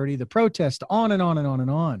polarity, the protest, on and on and on and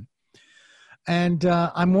on. And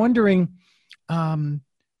I'm wondering, I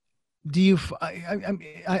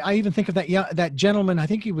even think of that gentleman, I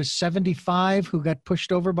think he was 75, who got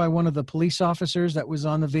pushed over by one of the police officers that was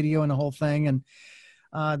on the video and the whole thing. And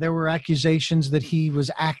there were accusations that he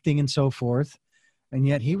was acting and so forth. And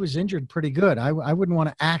yet he was injured pretty good. I wouldn't want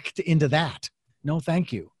to act into that. No,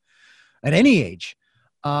 thank you. At any age.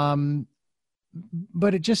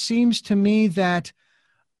 But it just seems to me that,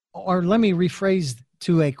 or let me rephrase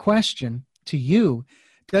to a question to you.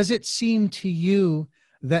 Does it seem to you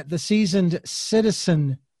that the seasoned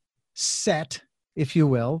citizen set, if you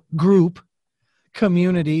will, group,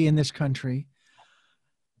 community in this country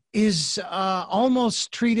is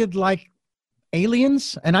almost treated like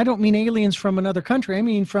aliens? And I don't mean aliens from another country. I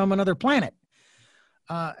mean from another planet.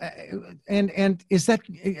 And is that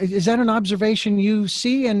an observation you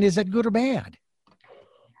see, and is that good or bad?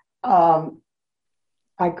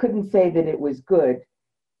 I couldn't say that it was good.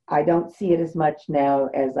 I don't see it as much now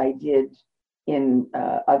as I did in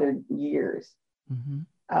other years. Mm-hmm.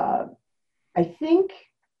 I think,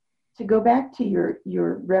 to go back to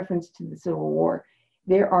your reference to the Civil War,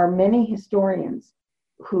 there are many historians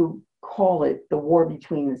who call it the war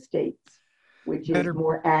between the states, which is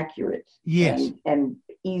more accurate, yes, and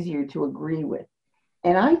easier to agree with.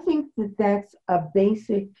 And I think that that's a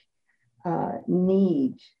basic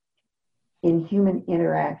need in human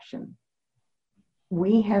interaction.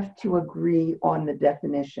 We have to agree on the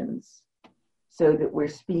definitions so that we're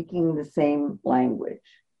speaking the same language.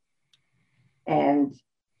 And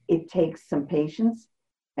it takes some patience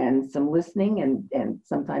and some listening and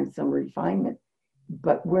sometimes some refinement.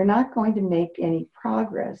 But we're not going to make any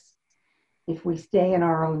progress if we stay in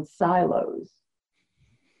our own silos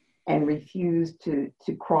and refuse to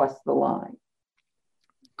cross the line.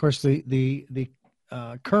 Of course, the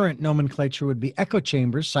current nomenclature would be echo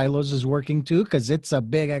chambers. Silos is working too, because it's a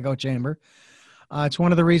big echo chamber. It's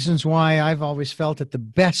one of the reasons why I've always felt that the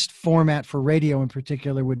best format for radio in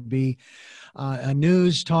particular would be a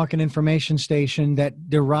news, talk, and information station that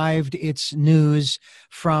derived its news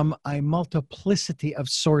from a multiplicity of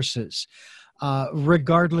sources,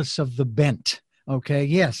 regardless of the bent. Okay,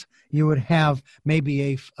 yes, you would have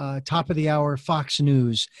maybe a top of the hour Fox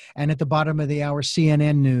News, and at the bottom of the hour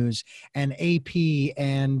CNN News, and AP,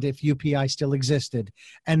 and if UPI still existed.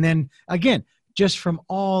 And then again, just from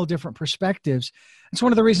all different perspectives. It's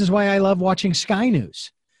one of the reasons why I love watching Sky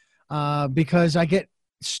News, because I get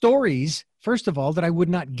stories, first of all, that I would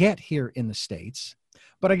not get here in the States,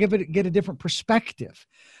 but I get a different perspective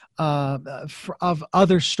of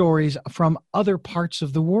other stories from other parts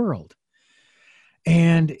of the world.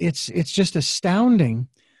 And it's just astounding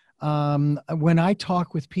when I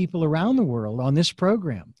talk with people around the world on this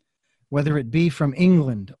program, whether it be from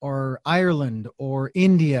England or Ireland or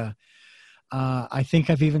India. I think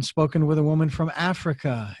I've even spoken with a woman from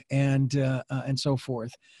Africa and so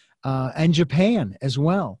forth, and Japan as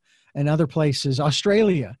well, and other places,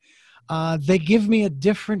 Australia. They give me a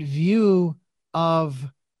different view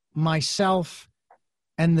of myself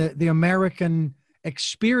and the American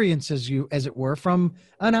experience, as it were, from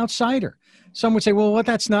an outsider. Some would say, well,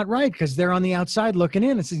 that's not right, because they're on the outside looking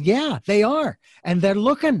in. It says, yeah, they are, and they're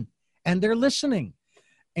looking and they're listening.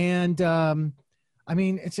 And I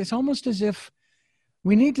mean, it's almost as if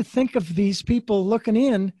we need to think of these people looking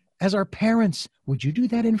in as our parents. Would you do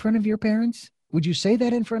that in front of your parents? Would you say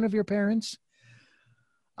that in front of your parents?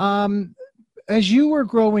 As you were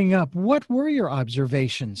growing up, what were your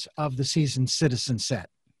observations of the seasoned citizen set?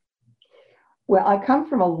 Well, I come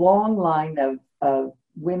from a long line of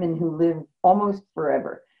women who live almost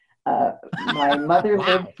forever. My mother Wow.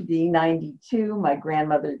 lived to be 92, my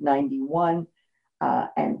grandmother 91.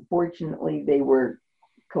 And fortunately, they were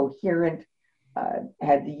coherent,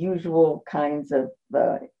 had the usual kinds of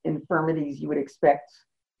infirmities you would expect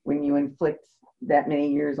when you inflict that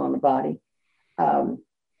many years on the body.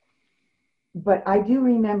 But I do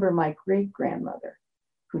remember my great-grandmother,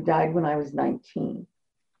 who died when I was 19.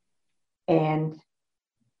 And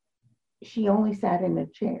she only sat in a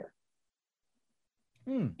chair.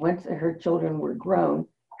 Once her children were grown,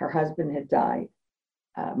 her husband had died,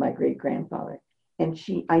 my great-grandfather. And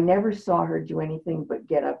I never saw her do anything but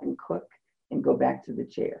get up and cook and go back to the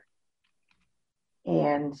chair.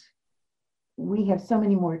 And we have so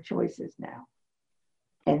many more choices now.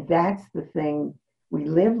 And that's the thing. We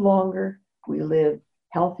live longer, we live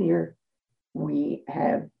healthier, we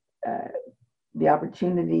have the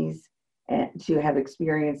opportunities to have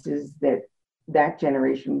experiences that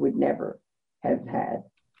generation would never have had.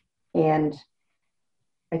 And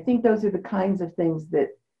I think those are the kinds of things that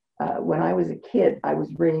when I was a kid, I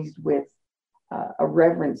was raised with a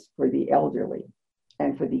reverence for the elderly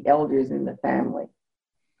and for the elders in the family.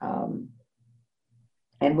 And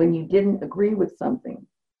when you didn't agree with something,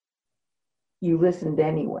 you listened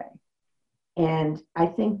anyway. And I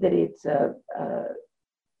think that it's an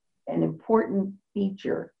important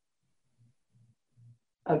feature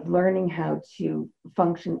of learning how to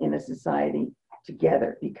function in a society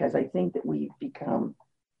together, because I think that we've become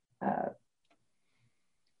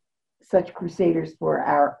such crusaders for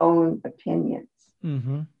our own opinions,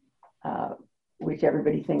 Mm-hmm. which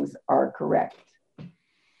everybody thinks are correct.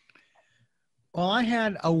 Well, I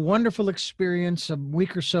had a wonderful experience a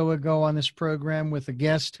week or so ago on this program with a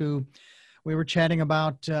guest who we were chatting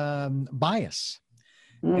about bias.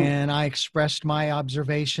 And I expressed my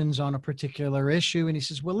observations on a particular issue. And he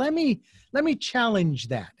says, well, let me challenge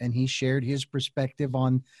that. And he shared his perspective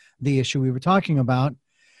on the issue we were talking about.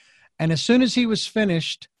 And as soon as he was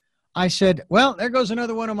finished, I said, well, there goes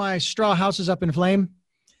another one of my straw houses up in flame.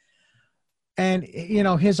 And, you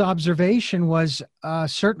know, his observation was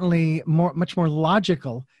certainly much more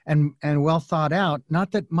logical and well thought out.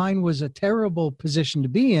 Not that mine was a terrible position to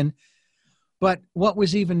be in, but what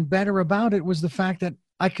was even better about it was the fact that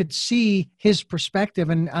I could see his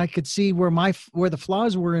perspective and I could see where the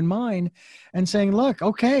flaws were in mine, and saying, look,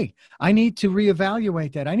 okay, I need to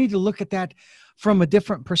reevaluate that. I need to look at that from a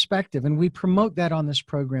different perspective. And we promote that on this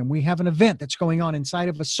program. We have an event that's going on inside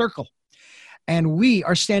of a circle, and we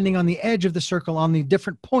are standing on the edge of the circle on the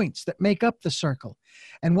different points that make up the circle.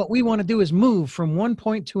 And what we want to do is move from one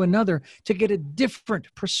point to another to get a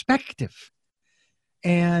different perspective.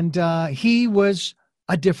 And he was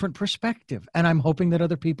a different perspective. And I'm hoping that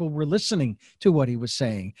other people were listening to what he was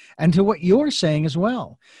saying and to what you're saying as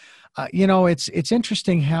well. You know, it's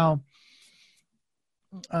interesting how,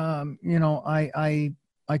 you know, I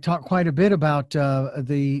talk quite a bit about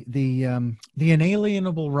the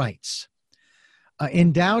inalienable rights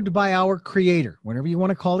endowed by our Creator. Whatever you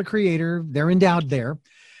want to call the Creator, they're endowed there.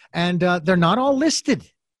 And they're not all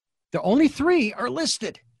listed. The only 3 are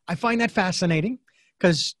listed. I find that fascinating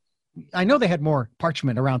because I know they had more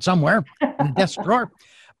parchment around somewhere in the desk drawer,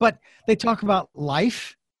 but they talk about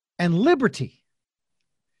life and liberty.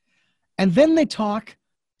 And then they talk,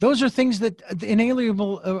 those are things that the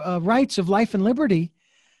inalienable rights of life and liberty,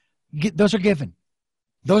 those are given.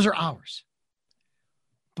 Those are ours.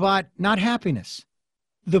 But not happiness.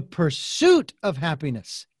 The pursuit of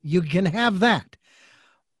happiness, you can have that,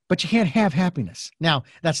 but you can't have happiness. Now,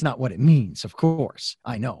 that's not what it means, of course,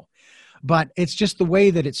 I know. But it's just the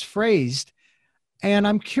way that it's phrased. And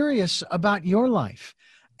I'm curious about your life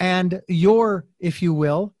and your, if you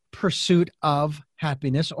will, pursuit of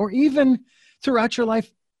happiness, or even throughout your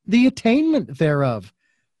life, the attainment thereof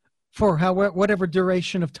for whatever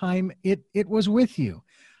duration of time it was with you.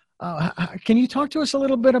 Can you talk to us a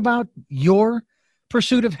little bit about your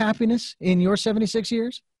pursuit of happiness in your 76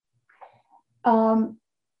 years?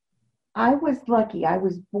 I was lucky. I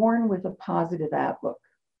was born with a positive outlook.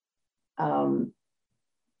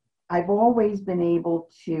 I've always been able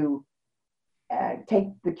to take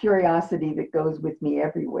the curiosity that goes with me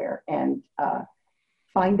everywhere and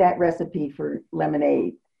find that recipe for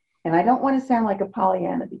lemonade. And I don't want to sound like a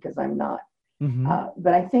Pollyanna, because I'm not. Mm-hmm.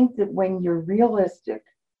 But I think that when you're realistic,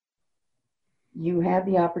 you have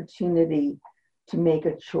the opportunity to make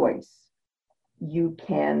a choice. You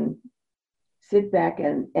can sit back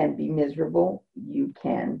and be miserable. You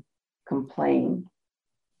can complain,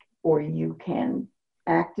 or you can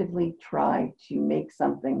actively try to make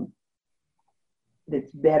something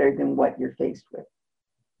that's better than what you're faced with.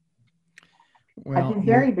 Well, I've been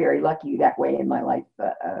very, very lucky that way in my life.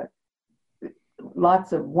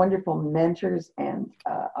 Lots of wonderful mentors and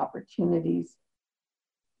opportunities.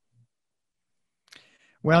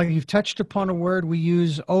 Well, you've touched upon a word we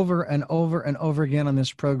use over and over and over again on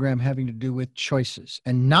this program, having to do with choices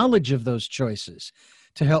and knowledge of those choices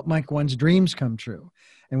to help make one's dreams come true.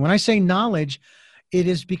 And when I say knowledge, it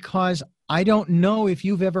is because I don't know if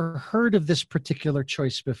you've ever heard of this particular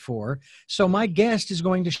choice before. So my guest is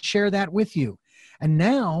going to share that with you. And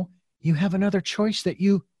now you have another choice that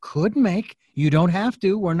you could make. You don't have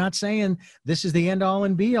to. We're not saying this is the end all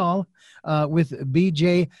and be all with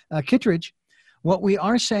B.J. Kittredge. What we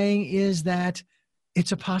are saying is that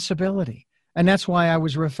it's a possibility. And that's why I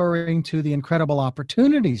was referring to the incredible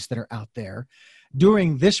opportunities that are out there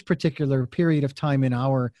during this particular period of time in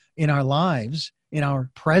our lives, in our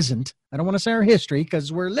present. I don't want to say our history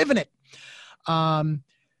because we're living it.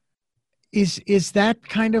 Is that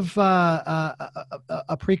kind of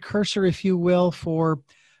a precursor, if you will, for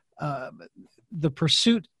the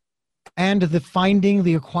pursuit and the finding,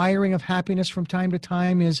 the acquiring of happiness from time to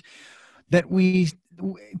time? Is that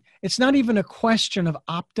it's not even a question of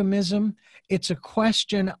optimism. It's a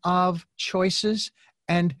question of choices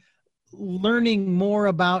and learning more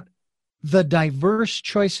about the diverse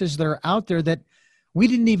choices that are out there that we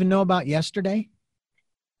didn't even know about yesterday.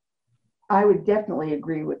 I would definitely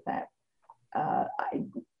agree with that.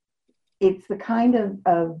 it's the kind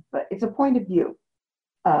of it's a point of view.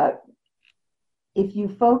 Uh, if you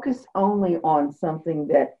focus only on something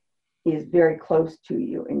that is very close to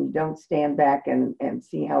you and you don't stand back and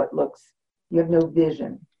see how it looks, you have no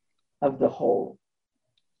vision of the whole,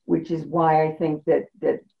 which is why I think that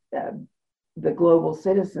the global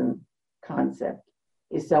citizen concept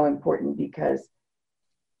is so important, because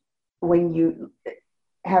when you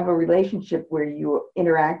have a relationship where you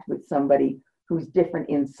interact with somebody who's different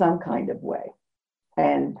in some kind of way,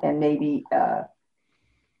 and maybe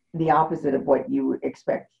the opposite of what you would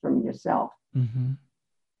expect from yourself, Mm-hmm.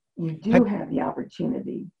 you do have the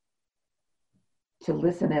opportunity to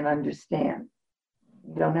listen and understand.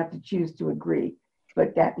 You don't have to choose to agree,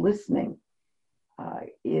 but that listening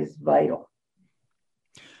is vital.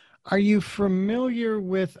 Are you familiar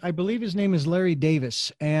with, I believe his name is Larry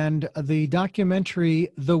Davis, and the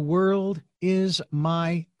documentary, The World Is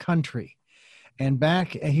My Country? And back,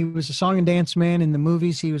 he was a song and dance man in the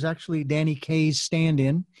movies. He was actually Danny Kaye's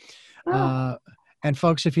stand-in. Oh. And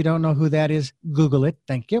folks, if you don't know who that is, Google it.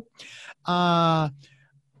 Thank you. Yeah,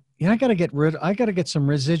 I got to get some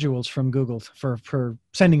residuals from Google for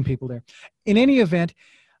sending people there. In any event,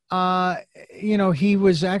 he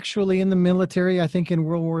was actually in the military, I think in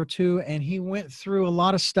World War II, and he went through a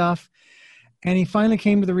lot of stuff, and he finally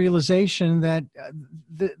came to the realization that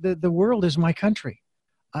the world is my country.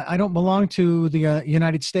 I don't belong to the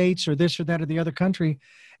United States or this or that or the other country.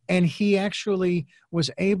 And he actually was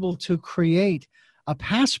able to create a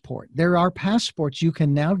passport. There are passports you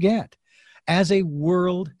can now get as a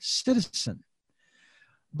world citizen.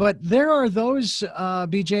 But there are those,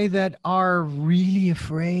 BJ, that are really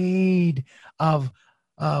afraid of,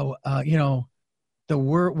 the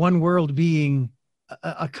one world being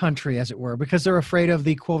a country, as it were, because they're afraid of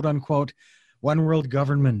the quote unquote one world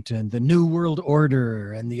government and the New World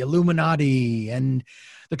Order and the Illuminati and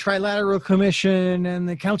the Trilateral Commission and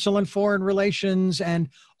the Council on Foreign Relations and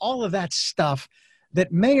all of that stuff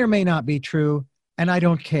that may or may not be true. And I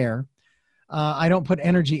don't care. I don't put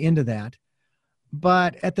energy into that.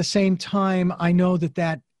 But at the same time, I know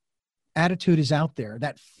that attitude is out there.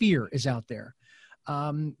 That fear is out there.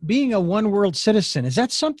 Being a one world citizen, is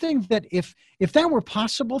that something that if that were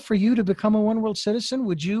possible for you to become a one world citizen,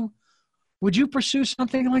 would you pursue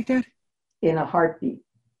something like that? In a heartbeat.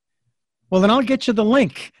 Well, then I'll get you the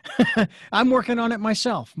link. I'm working on it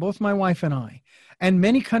myself, both my wife and I. And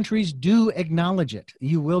many countries do acknowledge it.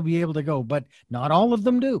 You will be able to go, but not all of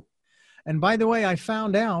them do. And by the way, I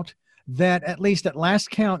found out that at least at last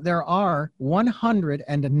count, there are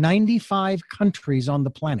 195 countries on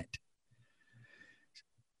the planet.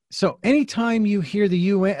 So anytime you hear the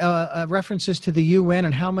UN references to the UN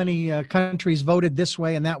and how many countries voted this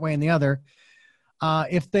way and that way and the other,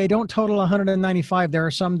 if they don't total 195, there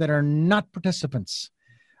are some that are not participants,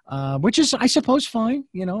 which is, I suppose, fine.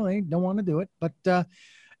 They don't want to do it. But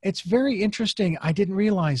it's very interesting. I didn't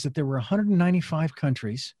realize that there were 195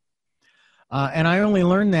 countries. And I only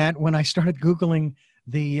learned that when I started Googling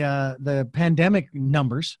the pandemic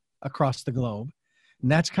numbers across the globe. And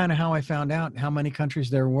that's kind of how I found out how many countries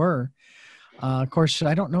there were. Of course,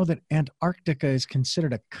 I don't know that Antarctica is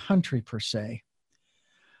considered a country per se.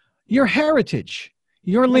 Your heritage,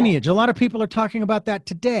 your lineage, a lot of people are talking about that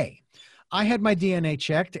today. I had my DNA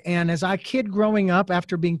checked, and as a kid growing up,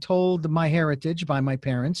 after being told my heritage by my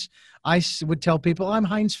parents, I would tell people I'm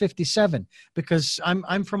Heinz 57 because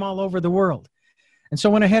I'm from all over the world. And so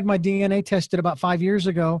when I had my DNA tested about 5 years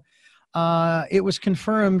ago, it was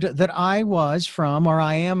confirmed that I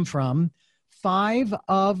am from 5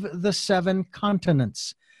 of the 7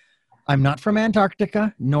 continents. I'm not from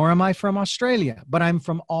Antarctica, nor am I from Australia, but I'm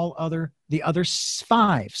from the other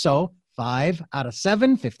 5. So 5 out of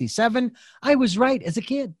 7, 57. I was right as a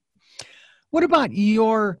kid. What about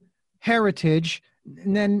your heritage?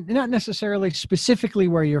 And then not necessarily specifically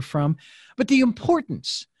where you're from, but the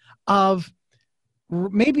importance of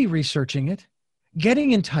maybe researching it,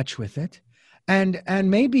 getting in touch with it, and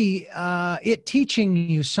maybe it teaching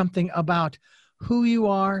you something about who you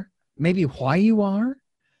are, maybe why you are.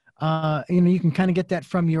 You can kind of get that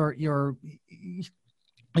from your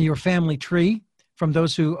family tree, from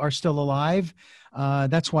those who are still alive.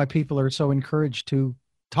 That's why people are so encouraged to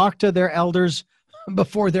talk to their elders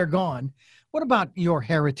before they're gone. What about your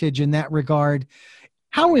heritage in that regard?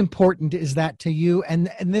 How important is that to you?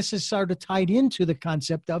 And this is sort of tied into the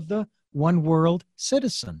concept of the one world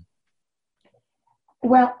citizen.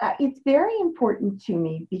 Well, it's very important to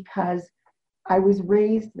me because I was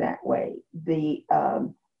raised that way. The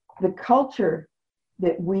culture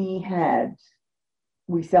that we had,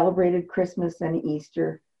 we celebrated Christmas and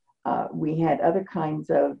Easter. We had other kinds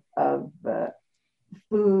of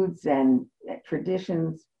foods and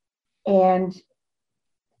traditions. And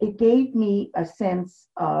it gave me a sense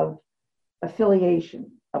of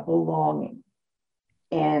affiliation, a belonging,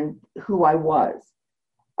 and who I was.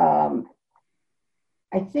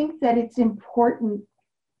 I think that it's important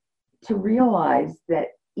to realize that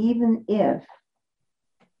even if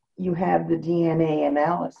you have the DNA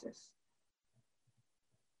analysis,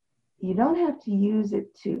 you don't have to use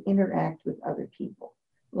it to interact with other people.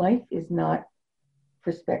 Life is not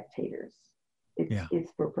for spectators.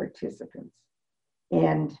 It's for participants.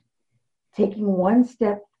 And taking one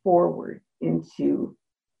step forward into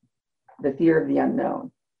the fear of the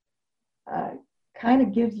unknown kind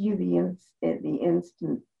of gives you the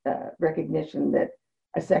instant recognition that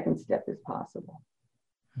a second step is possible.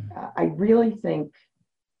 I really think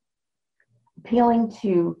appealing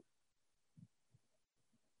to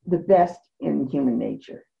the best in human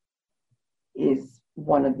nature is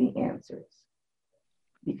one of the answers,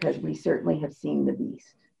 because we certainly have seen the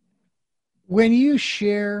beast. When you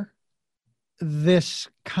share this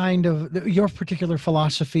kind of your particular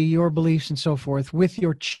philosophy, your beliefs and so forth with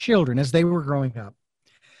your children as they were growing up,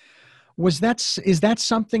 is that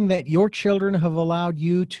something that your children have allowed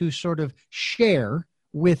you to sort of share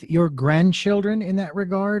with your grandchildren in that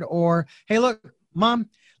regard? Or, hey, look, Mom,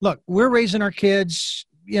 look, we're raising our kids,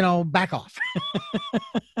 back off.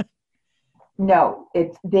 No,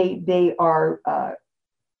 they are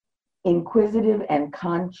inquisitive and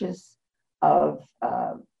conscious of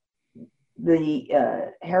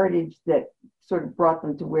the heritage that sort of brought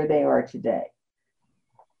them to where they are today.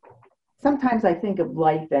 Sometimes I think of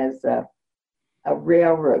life as a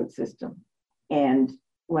railroad system. And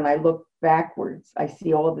when I look backwards, I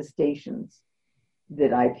see all the stations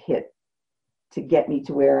that I've hit to get me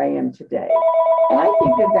to where I am today. And I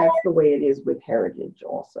think that that's the way it is with heritage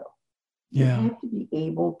also. Yeah. You have to be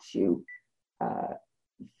able to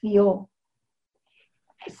feel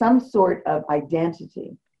some sort of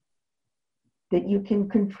identity that you can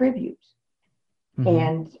contribute. Mm-hmm.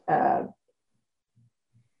 And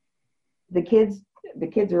the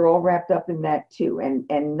kids are all wrapped up in that too,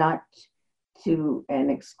 and not to an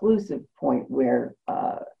exclusive point where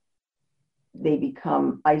they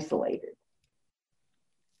become isolated.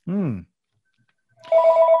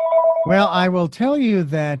 Well, I will tell you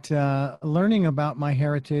that learning about my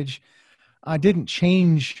heritage didn't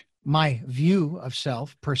change my view of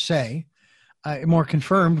self per se. It more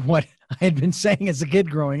confirmed what I had been saying as a kid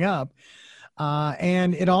growing up.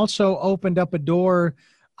 And it also opened up a door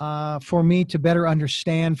for me to better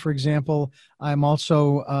understand. For example, I'm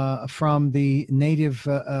also from the native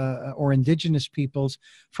or indigenous peoples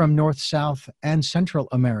from North, South, and Central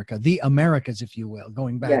America, the Americas, if you will,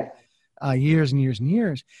 going back years and years and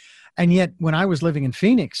years. And yet, when I was living in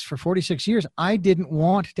Phoenix for 46 years, I didn't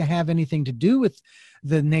want to have anything to do with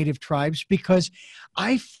the native tribes, because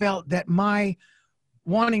I felt that my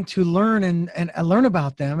wanting to learn and learn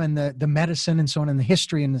about them and the medicine and so on, and the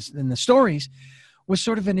history and the stories, was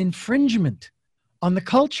sort of an infringement on the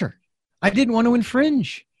culture. I didn't want to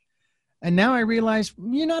infringe. And now I realize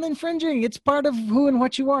you're not infringing. It's part of who and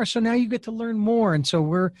what you are. So now you get to learn more. And so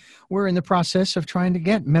we're in the process of trying to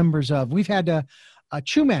get members of. We've had a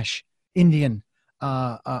Chumash Indian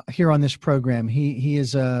here on this program. He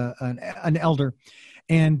is an elder,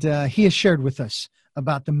 and he has shared with us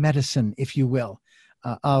about the medicine, if you will,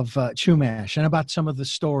 of Chumash, and about some of the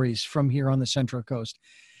stories from here on the Central Coast.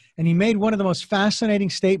 And he made one of the most fascinating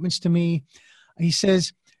statements to me. He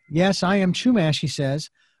says, yes, I am Chumash, he says,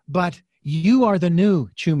 but you are the new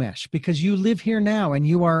Chumash, because you live here now, and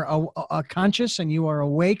you are conscious, and you are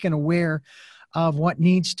awake and aware of what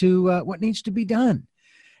needs to be done.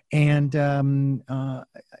 And,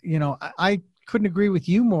 I couldn't agree with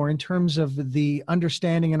you more in terms of the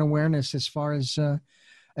understanding and awareness as far as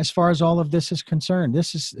all of this is concerned.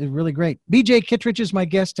 This is really great. BJ Kittredge is my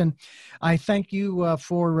guest, and I thank you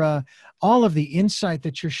for all of the insight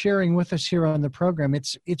that you're sharing with us here on the program.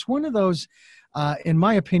 It's one of those, in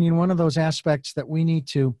my opinion, one of those aspects that we need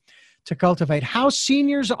to cultivate. How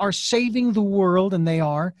seniors are saving the world, and they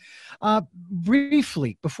are.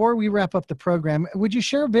 Briefly, before we wrap up the program, would you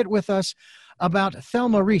share a bit with us about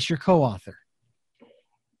Thelma Reese, your co-author?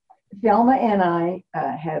 Thelma and I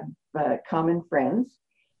have common friends,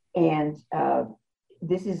 and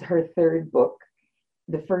this is her third book.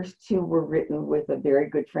 The first two were written with a very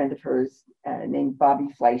good friend of hers named Bobby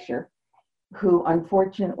Fleischer, who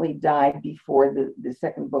unfortunately died before the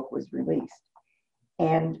second book was released.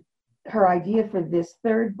 And her idea for this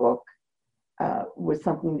third book was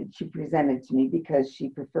something that she presented to me, because she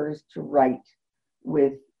prefers to write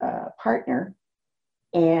with a partner.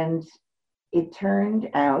 And it turned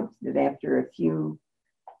out that after a few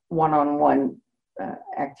one-on-one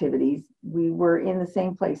activities, we were in the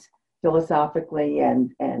same place philosophically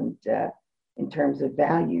and in terms of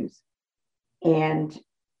values. And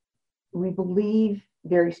we believe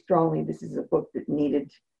very strongly this is a book that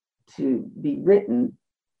needed to be written.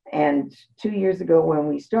 And 2 years ago when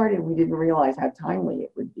we started, we didn't realize how timely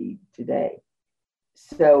it would be today.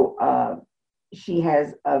 So she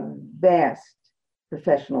has a vast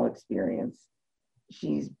professional experience.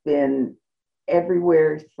 She's been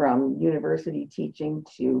everywhere from university teaching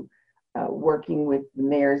to working with the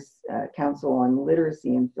Mayor's Council on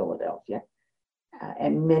Literacy in Philadelphia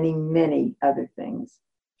and many, many other things.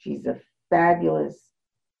 She's a fabulous,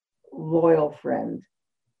 loyal friend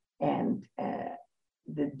and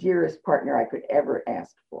the dearest partner I could ever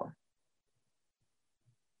ask for.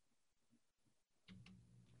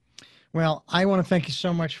 Well, I want to thank you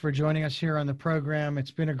so much for joining us here on the program.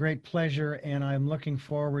 It's been a great pleasure, and I'm looking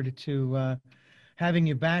forward to having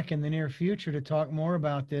you back in the near future to talk more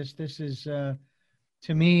about this. This is, to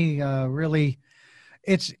me, really,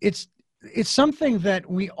 it's something that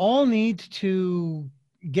we all need to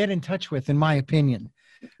get in touch with, in my opinion.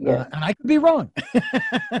 Yes. And I could be wrong.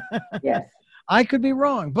 Yes. I could be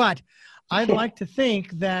wrong, but I'd like to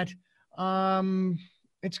think that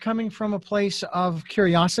it's coming from a place of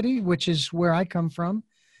curiosity, which is where I come from.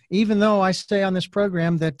 Even though I say on this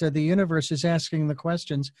program that the universe is asking the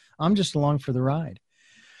questions, I'm just along for the ride.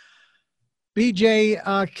 BJ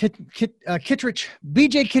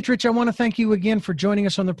Kittredge, I want to thank you again for joining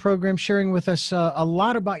us on the program, sharing with us a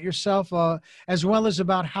lot about yourself, as well as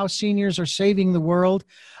about how seniors are saving the world.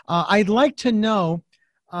 I'd like to know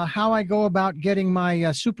how I go about getting my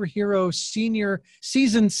superhero senior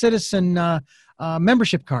seasoned citizen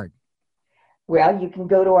membership card. Well, you can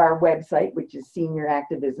go to our website, which is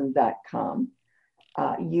senioractivism.com.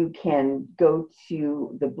 You can go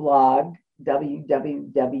to the blog,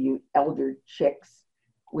 www.elderchicks,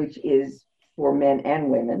 which is for men and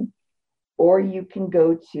women, or you can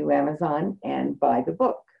go to Amazon and buy the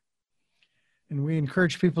book. And we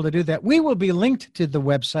encourage people to do that. We will be linked to the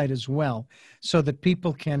website as well so that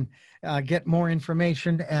people can get more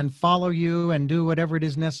information and follow you and do whatever it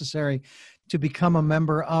is necessary to become a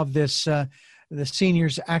member of this the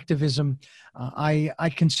seniors activism.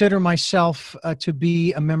 I consider myself to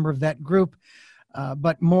be a member of that group,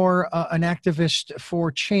 but more an activist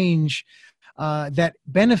for change that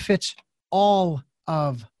benefits all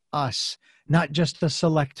of us, not just a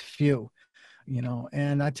select few. You know,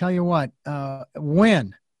 and I tell you what,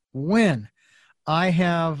 when I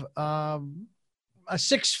have a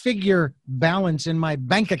six-figure balance in my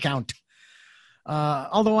bank account,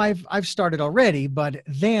 although I've started already, but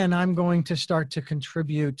then I'm going to start to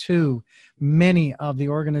contribute to many of the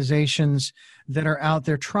organizations that are out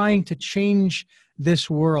there trying to change this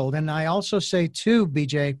world. And I also say too,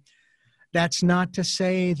 BJ, that's not to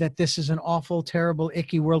say that this is an awful, terrible,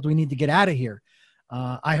 icky world we need to get out of here.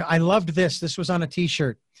 I loved this. This was on a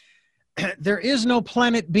T-shirt. There is no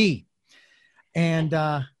planet B. And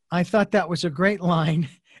I thought that was a great line.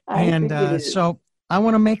 So I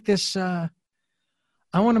want to make this a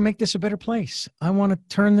better place. I want to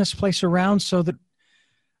turn this place around so that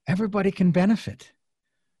everybody can benefit.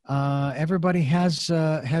 Everybody has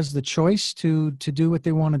the choice to do what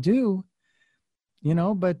they want to do, you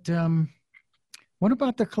know, but what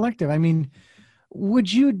about the collective? I mean, would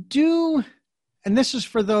you do... And this is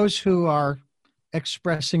for those who are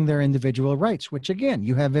expressing their individual rights, which, again,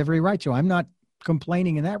 you have every right to. I'm not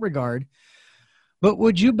complaining in that regard. But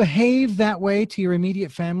would you behave that way to your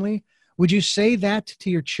immediate family? Would you say that to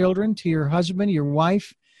your children, to your husband, your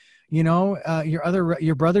wife, you know,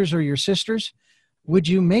 your brothers or your sisters? Would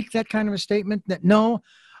you make that kind of a statement that, no,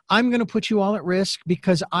 I'm going to put you all at risk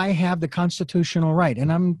because I have the constitutional right?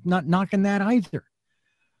 And I'm not knocking that either.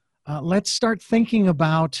 Let's start thinking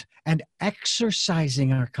about and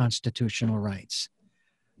exercising our constitutional rights,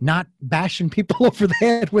 not bashing people over the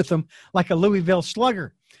head with them like a Louisville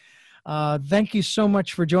slugger. Thank you so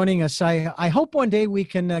much for joining us. I hope one day we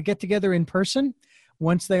can get together in person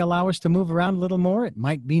once they allow us to move around a little more. It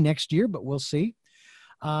might be next year, but we'll see.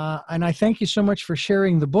 And I thank you so much for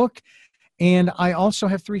sharing the book. And I also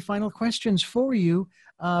have 3 final questions for you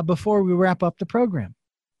before we wrap up the program.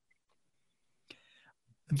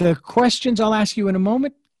 The questions I'll ask you in a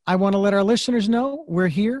moment. I want to let our listeners know we're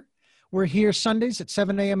here. We're here Sundays at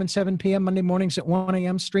 7 a.m. and 7 p.m., Monday mornings at 1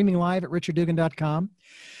 a.m., streaming live at richarddugan.com.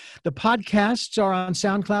 The podcasts are on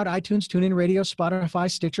SoundCloud, iTunes, TuneIn Radio, Spotify,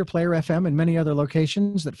 Stitcher, Player FM, and many other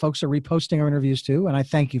locations that folks are reposting our interviews to, and I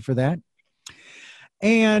thank you for that.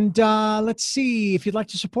 And let's see, if you'd like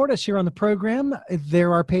to support us here on the program,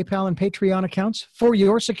 there are PayPal and Patreon accounts for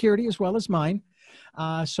your security as well as mine,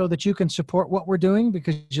 so that you can support what we're doing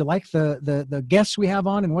because you like the guests we have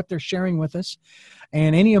on and what they're sharing with us.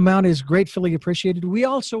 And any amount is gratefully appreciated. We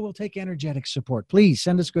also will take energetic support. Please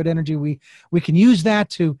send us good energy. We can use that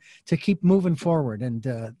to keep moving forward.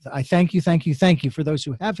 And I thank you for those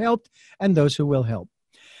who have helped and those who will help.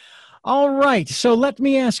 All right, so let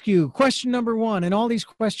me ask you question number one, and all these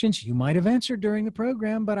questions you might have answered during the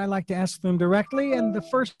program, but I like to ask them directly. And the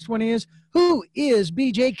first one is, who is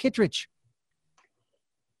B.J. Kittredge?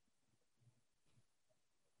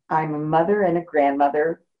 I'm a mother and a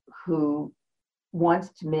grandmother who wants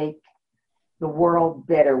to make the world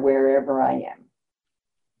better wherever I am.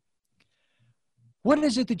 What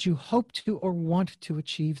is it that you hope to or want to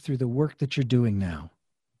achieve through the work that you're doing now?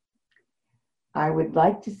 I would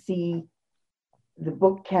like to see the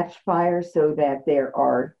book catch fire so that there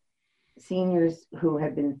are seniors who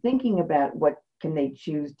have been thinking about what can they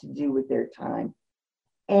choose to do with their time.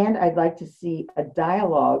 And I'd like to see a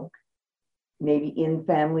dialogue, maybe in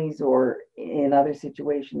families or in other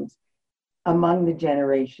situations, among the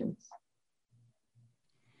generations.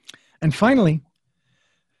 And finally,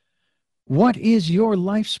 what is your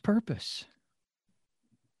life's purpose?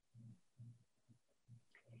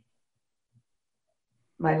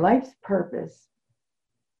 My life's purpose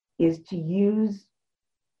is to use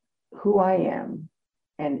who I am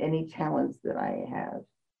and any talents that I have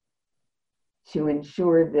to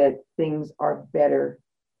ensure that things are better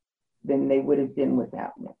than they would have been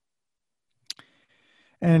without me.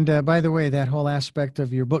 And by the way, that whole aspect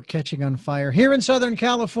of your book catching on fire here in Southern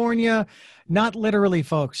California, not literally,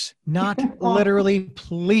 folks, not literally,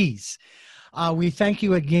 please. We thank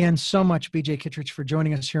you again so much, B.J. Kittredge, for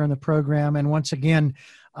joining us here on the program. And once again,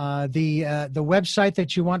 the website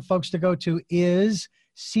that you want folks to go to is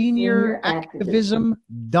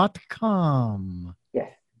senioractivism.com.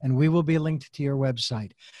 Yes. And we will be linked to your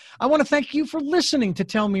website. I want to thank you for listening to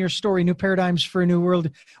Tell Me Your Story, New Paradigms for a New World.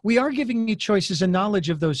 We are giving you choices and knowledge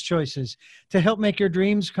of those choices to help make your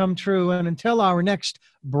dreams come true. And until our next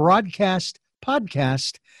podcast,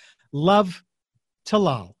 love,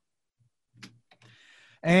 Talal.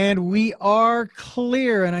 And we are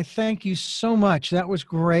clear, and I thank you so much. That was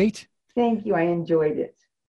great. Thank you. I enjoyed it.